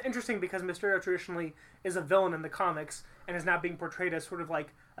 so it's interesting because Mysterio traditionally is a villain in the comics and is now being portrayed as sort of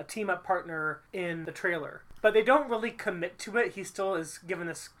like a team-up partner in the trailer. But they don't really commit to it. He still is given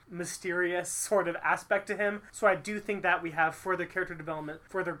this mysterious sort of aspect to him. So I do think that we have further character development,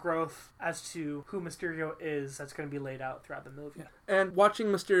 further growth as to who Mysterio is that's going to be laid out throughout the movie. Yeah. And watching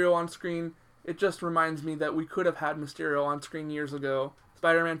Mysterio on screen, it just reminds me that we could have had Mysterio on screen years ago.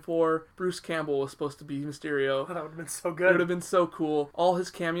 Spider-Man 4, Bruce Campbell was supposed to be Mysterio. Oh, that would have been so good. It would have been so cool. All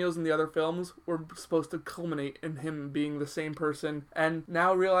his cameos in the other films were supposed to culminate in him being the same person. And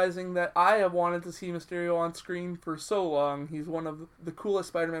now realizing that I have wanted to see Mysterio on screen for so long, he's one of the coolest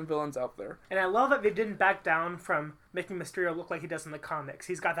Spider-Man villains out there. And I love that they didn't back down from making Mysterio look like he does in the comics.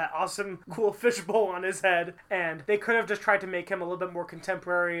 He's got that awesome, cool fishbowl on his head, and they could have just tried to make him a little bit more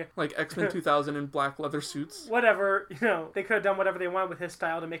contemporary. Like X-Men 2000 in black leather suits. Whatever, they could have done whatever they want with his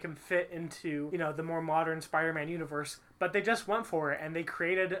style to make him fit into, the more modern Spider-Man universe. But they just went for it, and they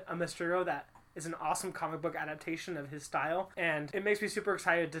created a Mysterio that is an awesome comic book adaptation of his style, and it makes me super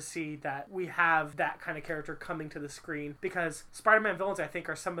excited to see that we have that kind of character coming to the screen, because Spider-Man villains, I think,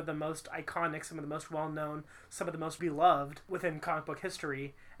 are some of the most iconic, some of the most well-known, some of the most beloved within comic book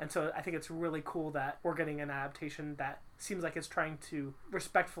history, and so I think it's really cool that we're getting an adaptation that seems like it's trying to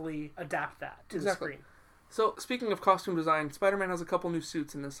respectfully adapt that to the screen. So, speaking of costume design, Spider-Man has a couple new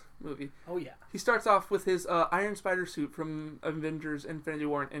suits in this movie. Oh, yeah. He starts off with his Iron Spider suit from Avengers Infinity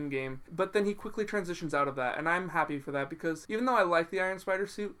War and Endgame, but then he quickly transitions out of that, and I'm happy for that, because even though I like the Iron Spider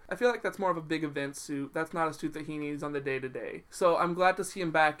suit, I feel like that's more of a big event suit. That's not a suit that he needs on the day-to-day. So I'm glad to see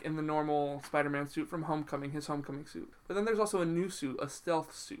him back in the normal Spider-Man suit from Homecoming, his Homecoming suit. But then there's also a new suit, a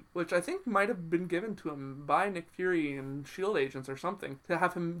stealth suit, which I think might have been given to him by Nick Fury and S.H.I.E.L.D. agents or something, to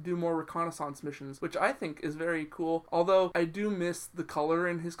have him do more reconnaissance missions, which I think is very cool. Although I do miss the color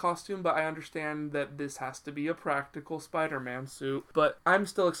in his costume, but I understand that this has to be a practical Spider-Man suit. But I'm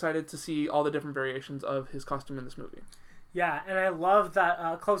still excited to see all the different variations of his costume in this movie. Yeah, and I love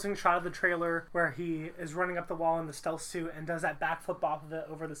that closing shot of the trailer where he is running up the wall in the stealth suit and does that backflip off of it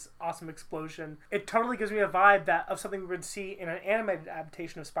over this awesome explosion. It totally gives me a vibe of something we would see in an animated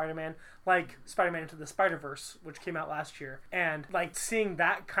adaptation of Spider-Man, like Spider-Man Into the Spider-Verse, which came out last year. And like seeing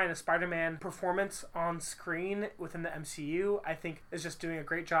that kind of Spider-Man performance on screen within the MCU, I think is just doing a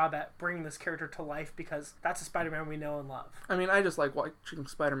great job at bringing this character to life, because that's a Spider-Man we know and love. I mean, I just like watching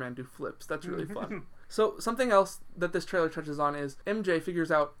Spider-Man do flips. That's really fun. So, something else that this trailer touches on is MJ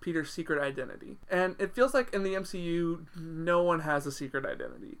figures out Peter's secret identity. And it feels like in the MCU, no one has a secret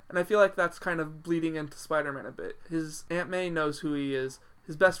identity. And I feel like that's kind of bleeding into Spider-Man a bit. His Aunt May knows who he is,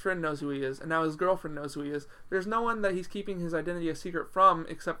 his best friend knows who he is, and now his girlfriend knows who he is. There's no one that he's keeping his identity a secret from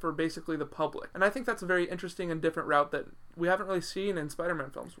except for basically the public. And I think that's a very interesting and different route that we haven't really seen in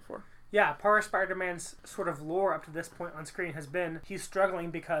Spider-Man films before. Yeah, part of Spider-Man's sort of lore up to this point on screen has been he's struggling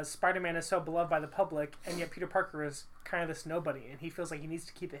because Spider-Man is so beloved by the public, and yet Peter Parker is kind of this nobody, and he feels like he needs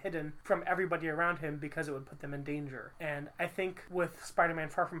to keep it hidden from everybody around him because it would put them in danger. And I think with Spider-Man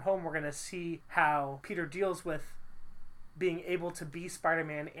Far From Home, we're going to see how Peter deals with being able to be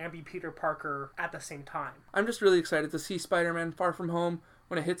Spider-Man and be Peter Parker at the same time. I'm just really excited to see Spider-Man Far From Home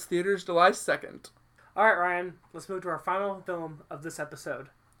when it hits theaters July 2nd. All right, Ryan, let's move to our final film of this episode.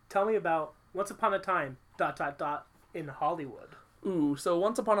 Tell me about Once Upon a Time, ... in Hollywood. Ooh, so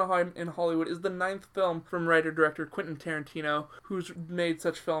Once Upon a Time in Hollywood is the 9th film from writer-director Quentin Tarantino, who's made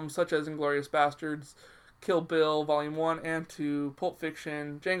such films such as Inglourious Basterds, Kill Bill Volume 1 and 2, Pulp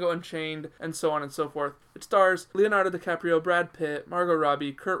Fiction, Django Unchained, and so on and so forth. It stars Leonardo DiCaprio, Brad Pitt, Margot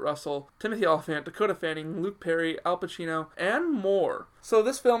Robbie, Kurt Russell, Timothy Olyphant, Dakota Fanning, Luke Perry, Al Pacino, and more. So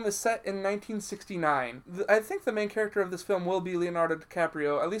this film is set in 1969. I think the main character of this film will be Leonardo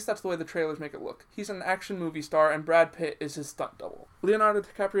DiCaprio, at least that's the way the trailers make it look. He's an action movie star, and Brad Pitt is his stunt double. Leonardo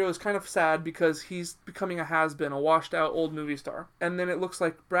DiCaprio is kind of sad because he's becoming a has-been, a washed-out old movie star. And then it looks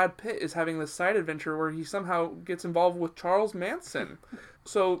like Brad Pitt is having this side adventure where he somehow gets involved with Charles Manson.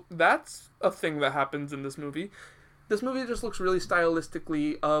 So that's a thing that happens in this movie. This movie just looks really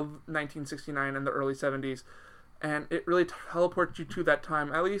stylistically of 1969 and the early 70s. And it really teleports you to that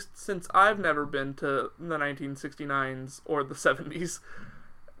time, at least since I've never been to the 1969s or the 70s.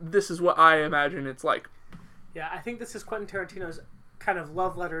 This is what I imagine it's like. Yeah, I think this is Quentin Tarantino's kind of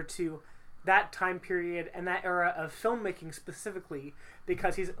love letter to that time period and that era of filmmaking specifically,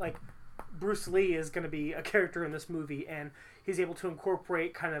 because he's like, Bruce Lee is going to be a character in this movie, and he's able to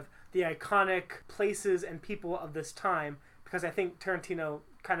incorporate kind of the iconic places and people of this time, because I think Tarantino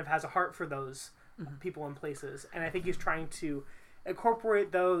kind of has a heart for those people and places, and I think he's trying to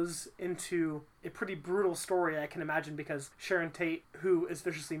incorporate those into a pretty brutal story, I can imagine, because Sharon Tate, who is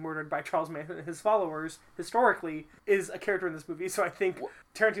viciously murdered by Charles Manson and his followers, historically, is a character in this movie. So I think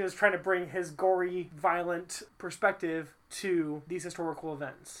Tarantino's trying to bring his gory, violent perspective to these historical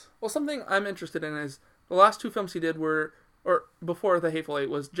events. Well, something I'm interested in is the last two films he did were, or before The Hateful Eight,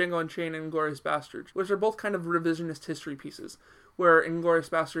 was Django Unchained and Inglourious Basterds, which are both kind of revisionist history pieces, where in Inglourious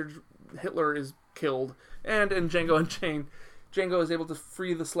Basterds, Hitler is killed, and in Django Unchained, Django is able to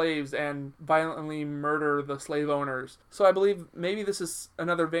free the slaves and violently murder the slave owners. So I believe maybe this is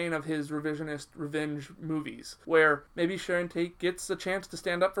another vein of his revisionist revenge movies, where maybe Sharon Tate gets a chance to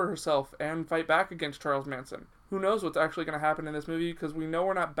stand up for herself and fight back against Charles Manson. Who knows what's actually going to happen in this movie, because we know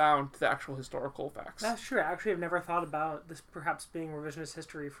we're not bound to the actual historical facts. That's true. Actually, I've never thought about this perhaps being revisionist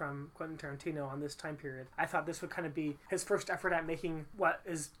history from Quentin Tarantino on this time period. I thought this would kind of be his first effort at making what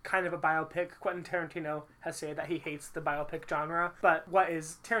is kind of a biopic. Quentin Tarantino has said that he hates the biopic genre, but what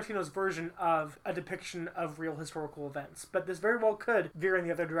is Tarantino's version of a depiction of real historical events. But this very well could veer in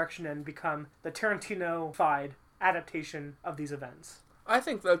the other direction and become the Tarantino-fied adaptation of these events. I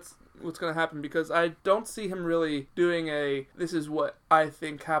think that's what's going to happen, because I don't see him really doing this is what I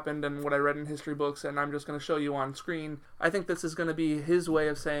think happened and what I read in history books and I'm just going to show you on screen. I think this is going to be his way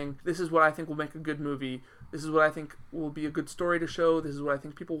of saying, this is what I think will make a good movie. This is what I think will be a good story to show. This is what I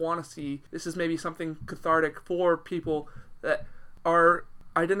think people want to see. This is maybe something cathartic for people that are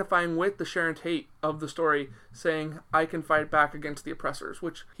identifying with the Sharon Tate of the story, saying, I can fight back against the oppressors,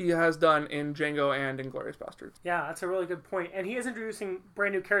 which he has done in Django and Inglourious Basterds. Yeah, that's a really good point. And he is introducing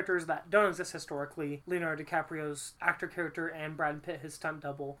brand new characters that don't exist historically. Leonardo DiCaprio's actor character and Brad Pitt, his stunt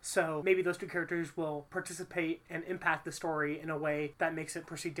double. So maybe those two characters will participate and impact the story in a way that makes it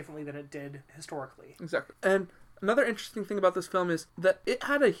proceed differently than it did historically. Exactly. And another interesting thing about this film is that it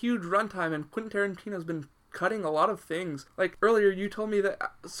had a huge runtime, and Quentin Tarantino's been cutting a lot of things. Like earlier you told me that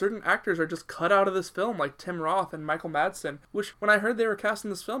certain actors are just cut out of this film, like Tim Roth and Michael Madsen, which when I heard they were casting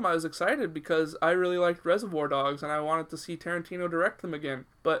this film I was excited, because I really liked Reservoir Dogs and I wanted to see Tarantino direct them again.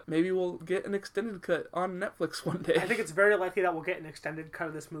 But maybe we'll get an extended cut on Netflix one day. I think it's very likely that we'll get an extended cut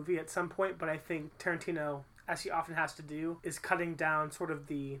of this movie at some point, but I think Tarantino, as he often has to do, is cutting down sort of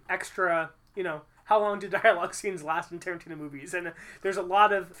the extra, how long do dialogue scenes last in Tarantino movies? And there's a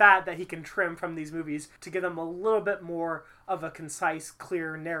lot of fat that he can trim from these movies to give them a little bit more of a concise,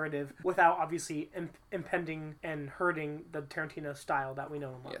 clear narrative without obviously impending and hurting the Tarantino style that we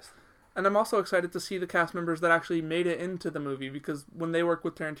know and love. Yes. And I'm also excited to see the cast members that actually made it into the movie, because when they work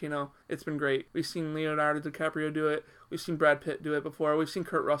with Tarantino, it's been great. We've seen Leonardo DiCaprio do it. We've seen Brad Pitt do it before. We've seen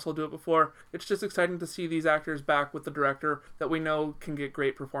Kurt Russell do it before. It's just exciting to see these actors back with the director that we know can get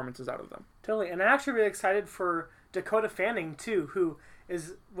great performances out of them. Totally. And I'm actually really excited for Dakota Fanning, too, who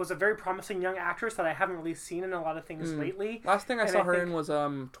was a very promising young actress that I haven't really seen in a lot of things lately. Last thing I saw her in was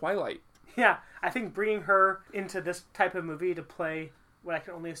Twilight. Yeah, I think bringing her into this type of movie to play what I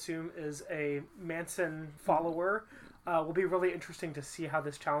can only assume is a Manson follower will be really interesting to see how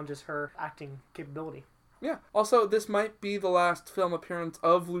this challenges her acting capability. Yeah. Also, this might be the last film appearance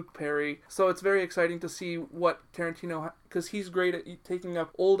of Luke Perry, so it's very exciting to see what Tarantino, because he's great at taking up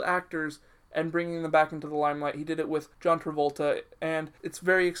old actors and bringing them back into the limelight. He did it with John Travolta, and it's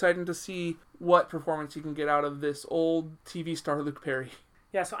very exciting to see what performance he can get out of this old TV star Luke Perry.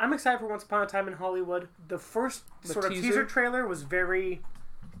 Yeah, so I'm excited for Once Upon a Time in Hollywood. The first teaser trailer was very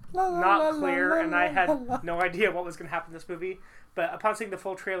not clear, and I had no idea what was going to happen in this movie. But upon seeing the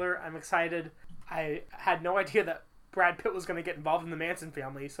full trailer, I'm excited. I had no idea that Brad Pitt was going to get involved in the Manson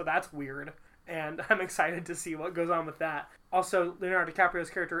family, so that's weird. and I'm excited to see what goes on with that. Also, Leonardo DiCaprio's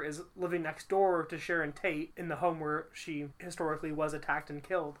character is living next door to Sharon Tate in the home where she historically was attacked and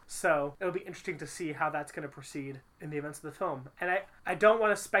killed. So it'll be interesting to see how that's going to proceed in the events of the film. And I don't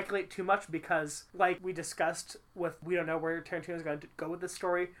want to speculate too much because, like we discussed with, we don't know where Tarantino's going to go with this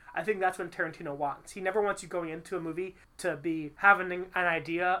story. I think that's what Tarantino wants. He never wants you going into a movie to be having an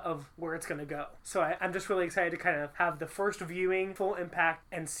idea of where it's going to go. So I'm just really excited to kind of have the first viewing, full impact,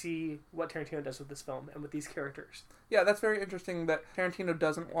 and see what Tarantino does with this film and with these characters. Yeah, that's very interesting that Tarantino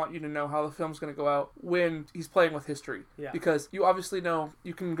doesn't want you to know how the film's going to go out when he's playing with history. Yeah. Because you obviously know,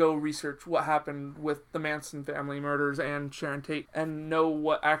 you can go research what happened with the Manson family murders and Sharon Tate and know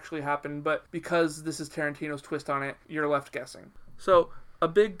what actually happened, but because this is Tarantino's twist on it, you're left guessing. So, a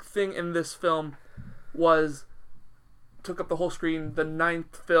big thing in this film took up the whole screen, the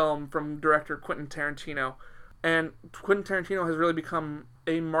 9th film from director Quentin Tarantino. And Quentin Tarantino has really become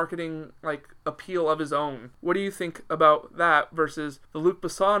a marketing appeal of his own. What do you think about that versus the Luc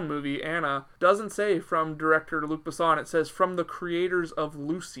Besson movie, Anna? Doesn't say from director Luc Besson, it says from the creators of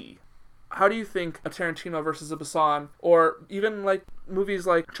Lucy. How do you think a Tarantino versus a Besson, or even movies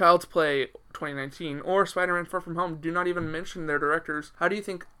like Child's Play 2019 or Spider-Man Far From Home do not even mention their directors? How do you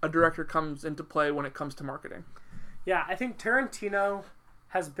think a director comes into play when it comes to marketing? Yeah, I think Tarantino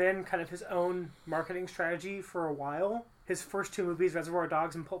has been kind of his own marketing strategy for a while. His first 2 movies, Reservoir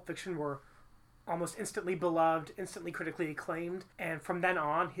Dogs and Pulp Fiction, were almost instantly beloved, instantly critically acclaimed, and from then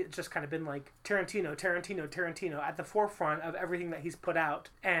on, it's just kind of been Tarantino at the forefront of everything that he's put out,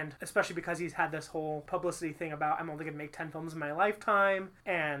 and especially because he's had this whole publicity thing about, I'm only going to make 10 films in my lifetime,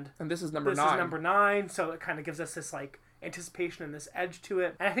 and this is number 9, so it kind of gives us this, anticipation and this edge to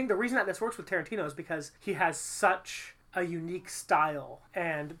it, and I think the reason that this works with Tarantino is because he has such a unique style,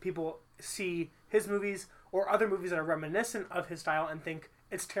 and people see his movies or other movies that are reminiscent of his style and think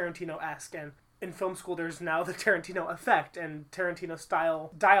it's Tarantino-esque. And in film school, there's now the Tarantino effect and Tarantino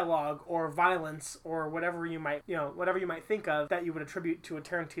style dialogue or violence or whatever you might think of that you would attribute to a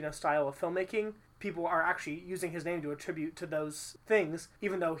Tarantino style of filmmaking. People are actually using his name to attribute to those things,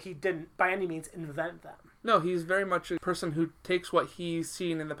 even though he didn't by any means invent them. No, he's very much a person who takes what he's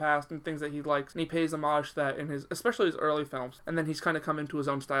seen in the past and things that he likes, and he pays homage to that in especially his early films. And then he's kind of come into his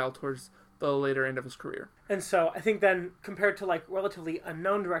own style towards the later end of his career. And so I think then, compared to relatively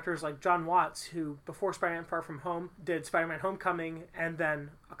unknown directors like John Watts, who before Spider-Man Far From Home did Spider-Man Homecoming and then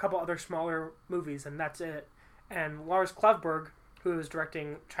a couple other smaller movies, and that's it. And Lars Klevberg, who is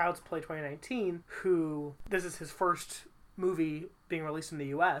directing Child's Play 2019, this is his first movie being released in the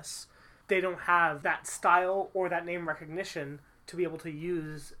US. They don't have that style or that name recognition to be able to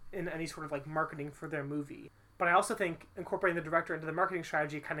use in any sort of marketing for their movie. But I also think incorporating the director into the marketing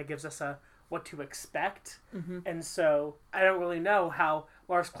strategy kind of gives us a what to expect. Mm-hmm. And so I don't really know how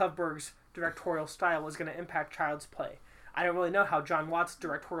Lars Klevberg's directorial style is going to impact Child's Play. I don't really know how John Watts'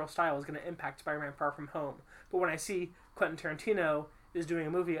 directorial style is going to impact Spider-Man Far From Home. But when I see Quentin Tarantino is doing a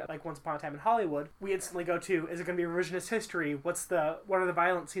movie like Once Upon a Time in Hollywood, we instantly go to, is it going to be revisionist history? What are the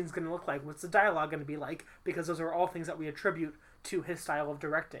violent scenes going to look like? What's the dialogue going to be like? Because those are all things that we attribute to his style of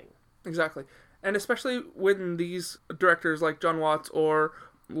directing. Exactly. And especially when these directors like John Watts or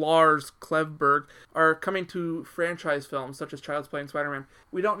Lars Klevberg are coming to franchise films such as Child's Play and Spider-Man,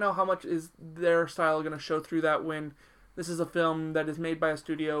 we don't know how much is their style going to show through that when this is a film that is made by a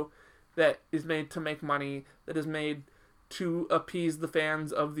studio that is made to make money, that is made to appease the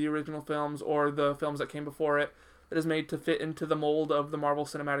fans of the original films or the films that came before it, that is made to fit into the mold of the Marvel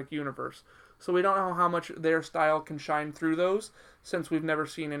Cinematic Universe. So we don't know how much their style can shine through those, since we've never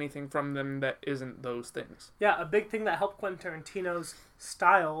seen anything from them that isn't those things. Yeah, a big thing that helped Quentin Tarantino's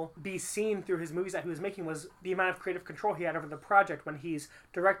style be seen through his movies that he was making was the amount of creative control he had over the project when he's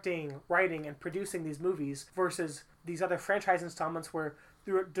directing, writing, and producing these movies versus these other franchise installments where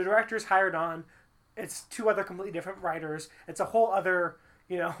the director's hired on, it's 2 other completely different writers, it's a whole other,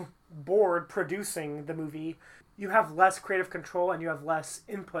 board producing the movie. You have less creative control and you have less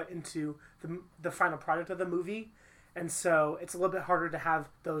input into the final product of the movie. And so it's a little bit harder to have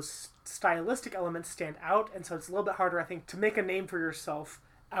those stylistic elements stand out. And so it's a little bit harder, I think, to make a name for yourself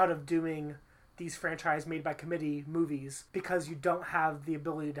out of doing these franchise made by committee movies because you don't have the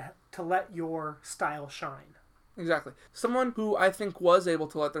ability to let your style shine. Exactly. Someone who I think was able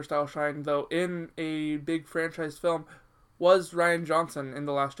to let their style shine, though, in a big franchise film was Rian Johnson in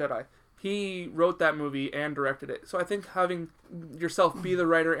The Last Jedi. He wrote that movie and directed it. So I think having yourself be the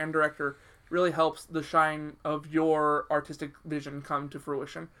writer and director really helps the shine of your artistic vision come to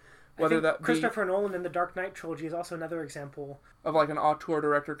fruition. Whether that Christopher Nolan in the Dark Knight trilogy is also another example of an auteur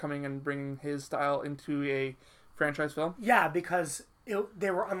director coming and bringing his style into a franchise film. Yeah, because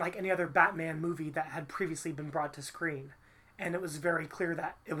they were unlike any other Batman movie that had previously been brought to screen. And it was very clear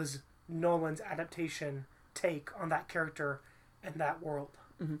that it was Nolan's adaptation take on that character and that world.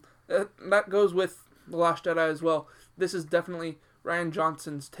 Mm-hmm. That goes with The Last Jedi as well. This is definitely Rian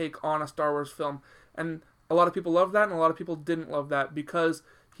Johnson's take on a Star Wars film. And a lot of people loved that, and a lot of people didn't love that because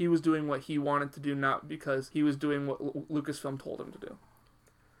he was doing what he wanted to do, not because he was doing what Lucasfilm told him to do.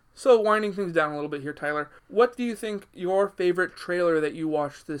 So, winding things down a little bit here, Tyler, what do you think your favorite trailer that you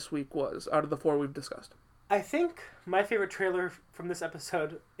watched this week was, out of the 4 we've discussed? I think my favorite trailer from this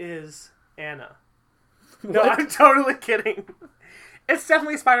episode is Anna. No, I'm totally kidding. It's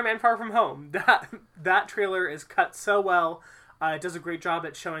definitely Spider-Man Far From Home. That trailer is cut so well. It does a great job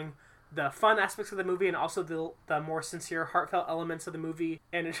at showing the fun aspects of the movie and also the more sincere, heartfelt elements of the movie.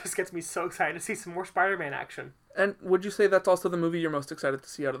 And it just gets me so excited to see some more Spider-Man action. And would you say that's also the movie you're most excited to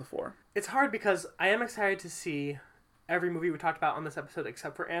see out of the 4? It's hard because I am excited to see every movie we talked about on this episode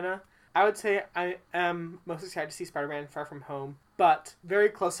except for Anna. I would say I am most excited to see Spider-Man Far From Home, but very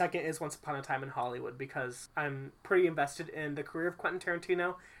close second is Once Upon a Time in Hollywood because I'm pretty invested in the career of Quentin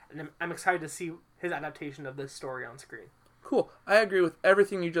Tarantino, and I'm excited to see his adaptation of this story on screen. Cool. I agree with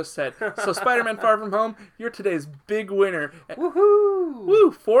everything you just said. So Spider-Man Far From Home, you're today's big winner. Woohoo!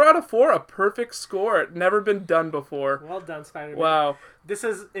 Woo! 4 out of 4, a perfect score. Never been done before. Well done, Spider-Man. Wow. This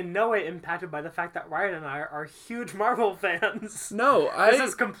is in no way impacted by the fact that Ryan and I are huge Marvel fans. No, This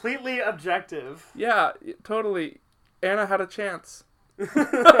is completely objective. Yeah, totally. Anna had a chance.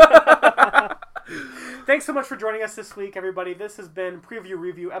 Thanks so much for joining us this week, everybody. This has been Preview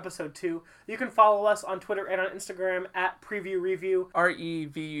Review Episode 2. You can follow us on Twitter and on Instagram at Preview Review.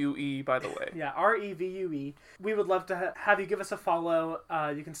 REVUE, by the way. Yeah, REVUE. We would love to have you give us a follow.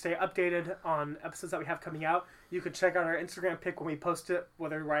 You can stay updated on episodes that we have coming out. You can check out our Instagram pic when we post it,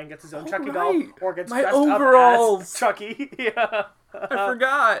 whether Ryan gets his own Chucky doll or gets my dressed overalls. up as Chucky. Yeah. I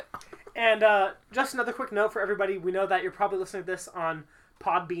forgot. And just another quick note for everybody. We know that you're probably listening to this on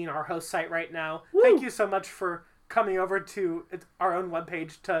Podbean, our host site right now. Woo. Thank you so much for coming over to our own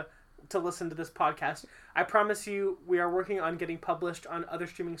webpage to listen to this podcast. I promise you we are working on getting published on other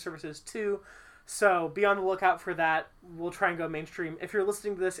streaming services too. So be on the lookout for that. We'll try and go mainstream. If you're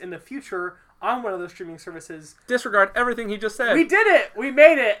listening to this in the future on one of those streaming services, disregard everything he just said. we did it! We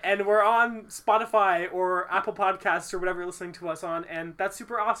made it! And we're on Spotify or Apple Podcasts or whatever you're listening to us on, and that's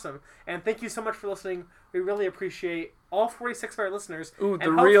super awesome. And thank you so much for listening. We really appreciate all 46 of our listeners. Ooh, the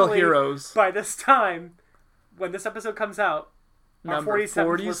and real heroes. By this time, when this episode comes out, Number our 47th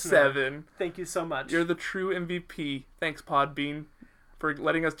 47. listener. Thank you so much. You're the true MVP. Thanks, Podbean, for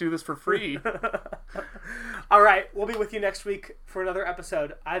letting us do this for free. All right, we'll be with you next week for another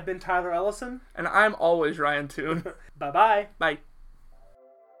episode. I've been Tyler Ellison. And I'm always Ryan Toon. Bye-bye. Bye.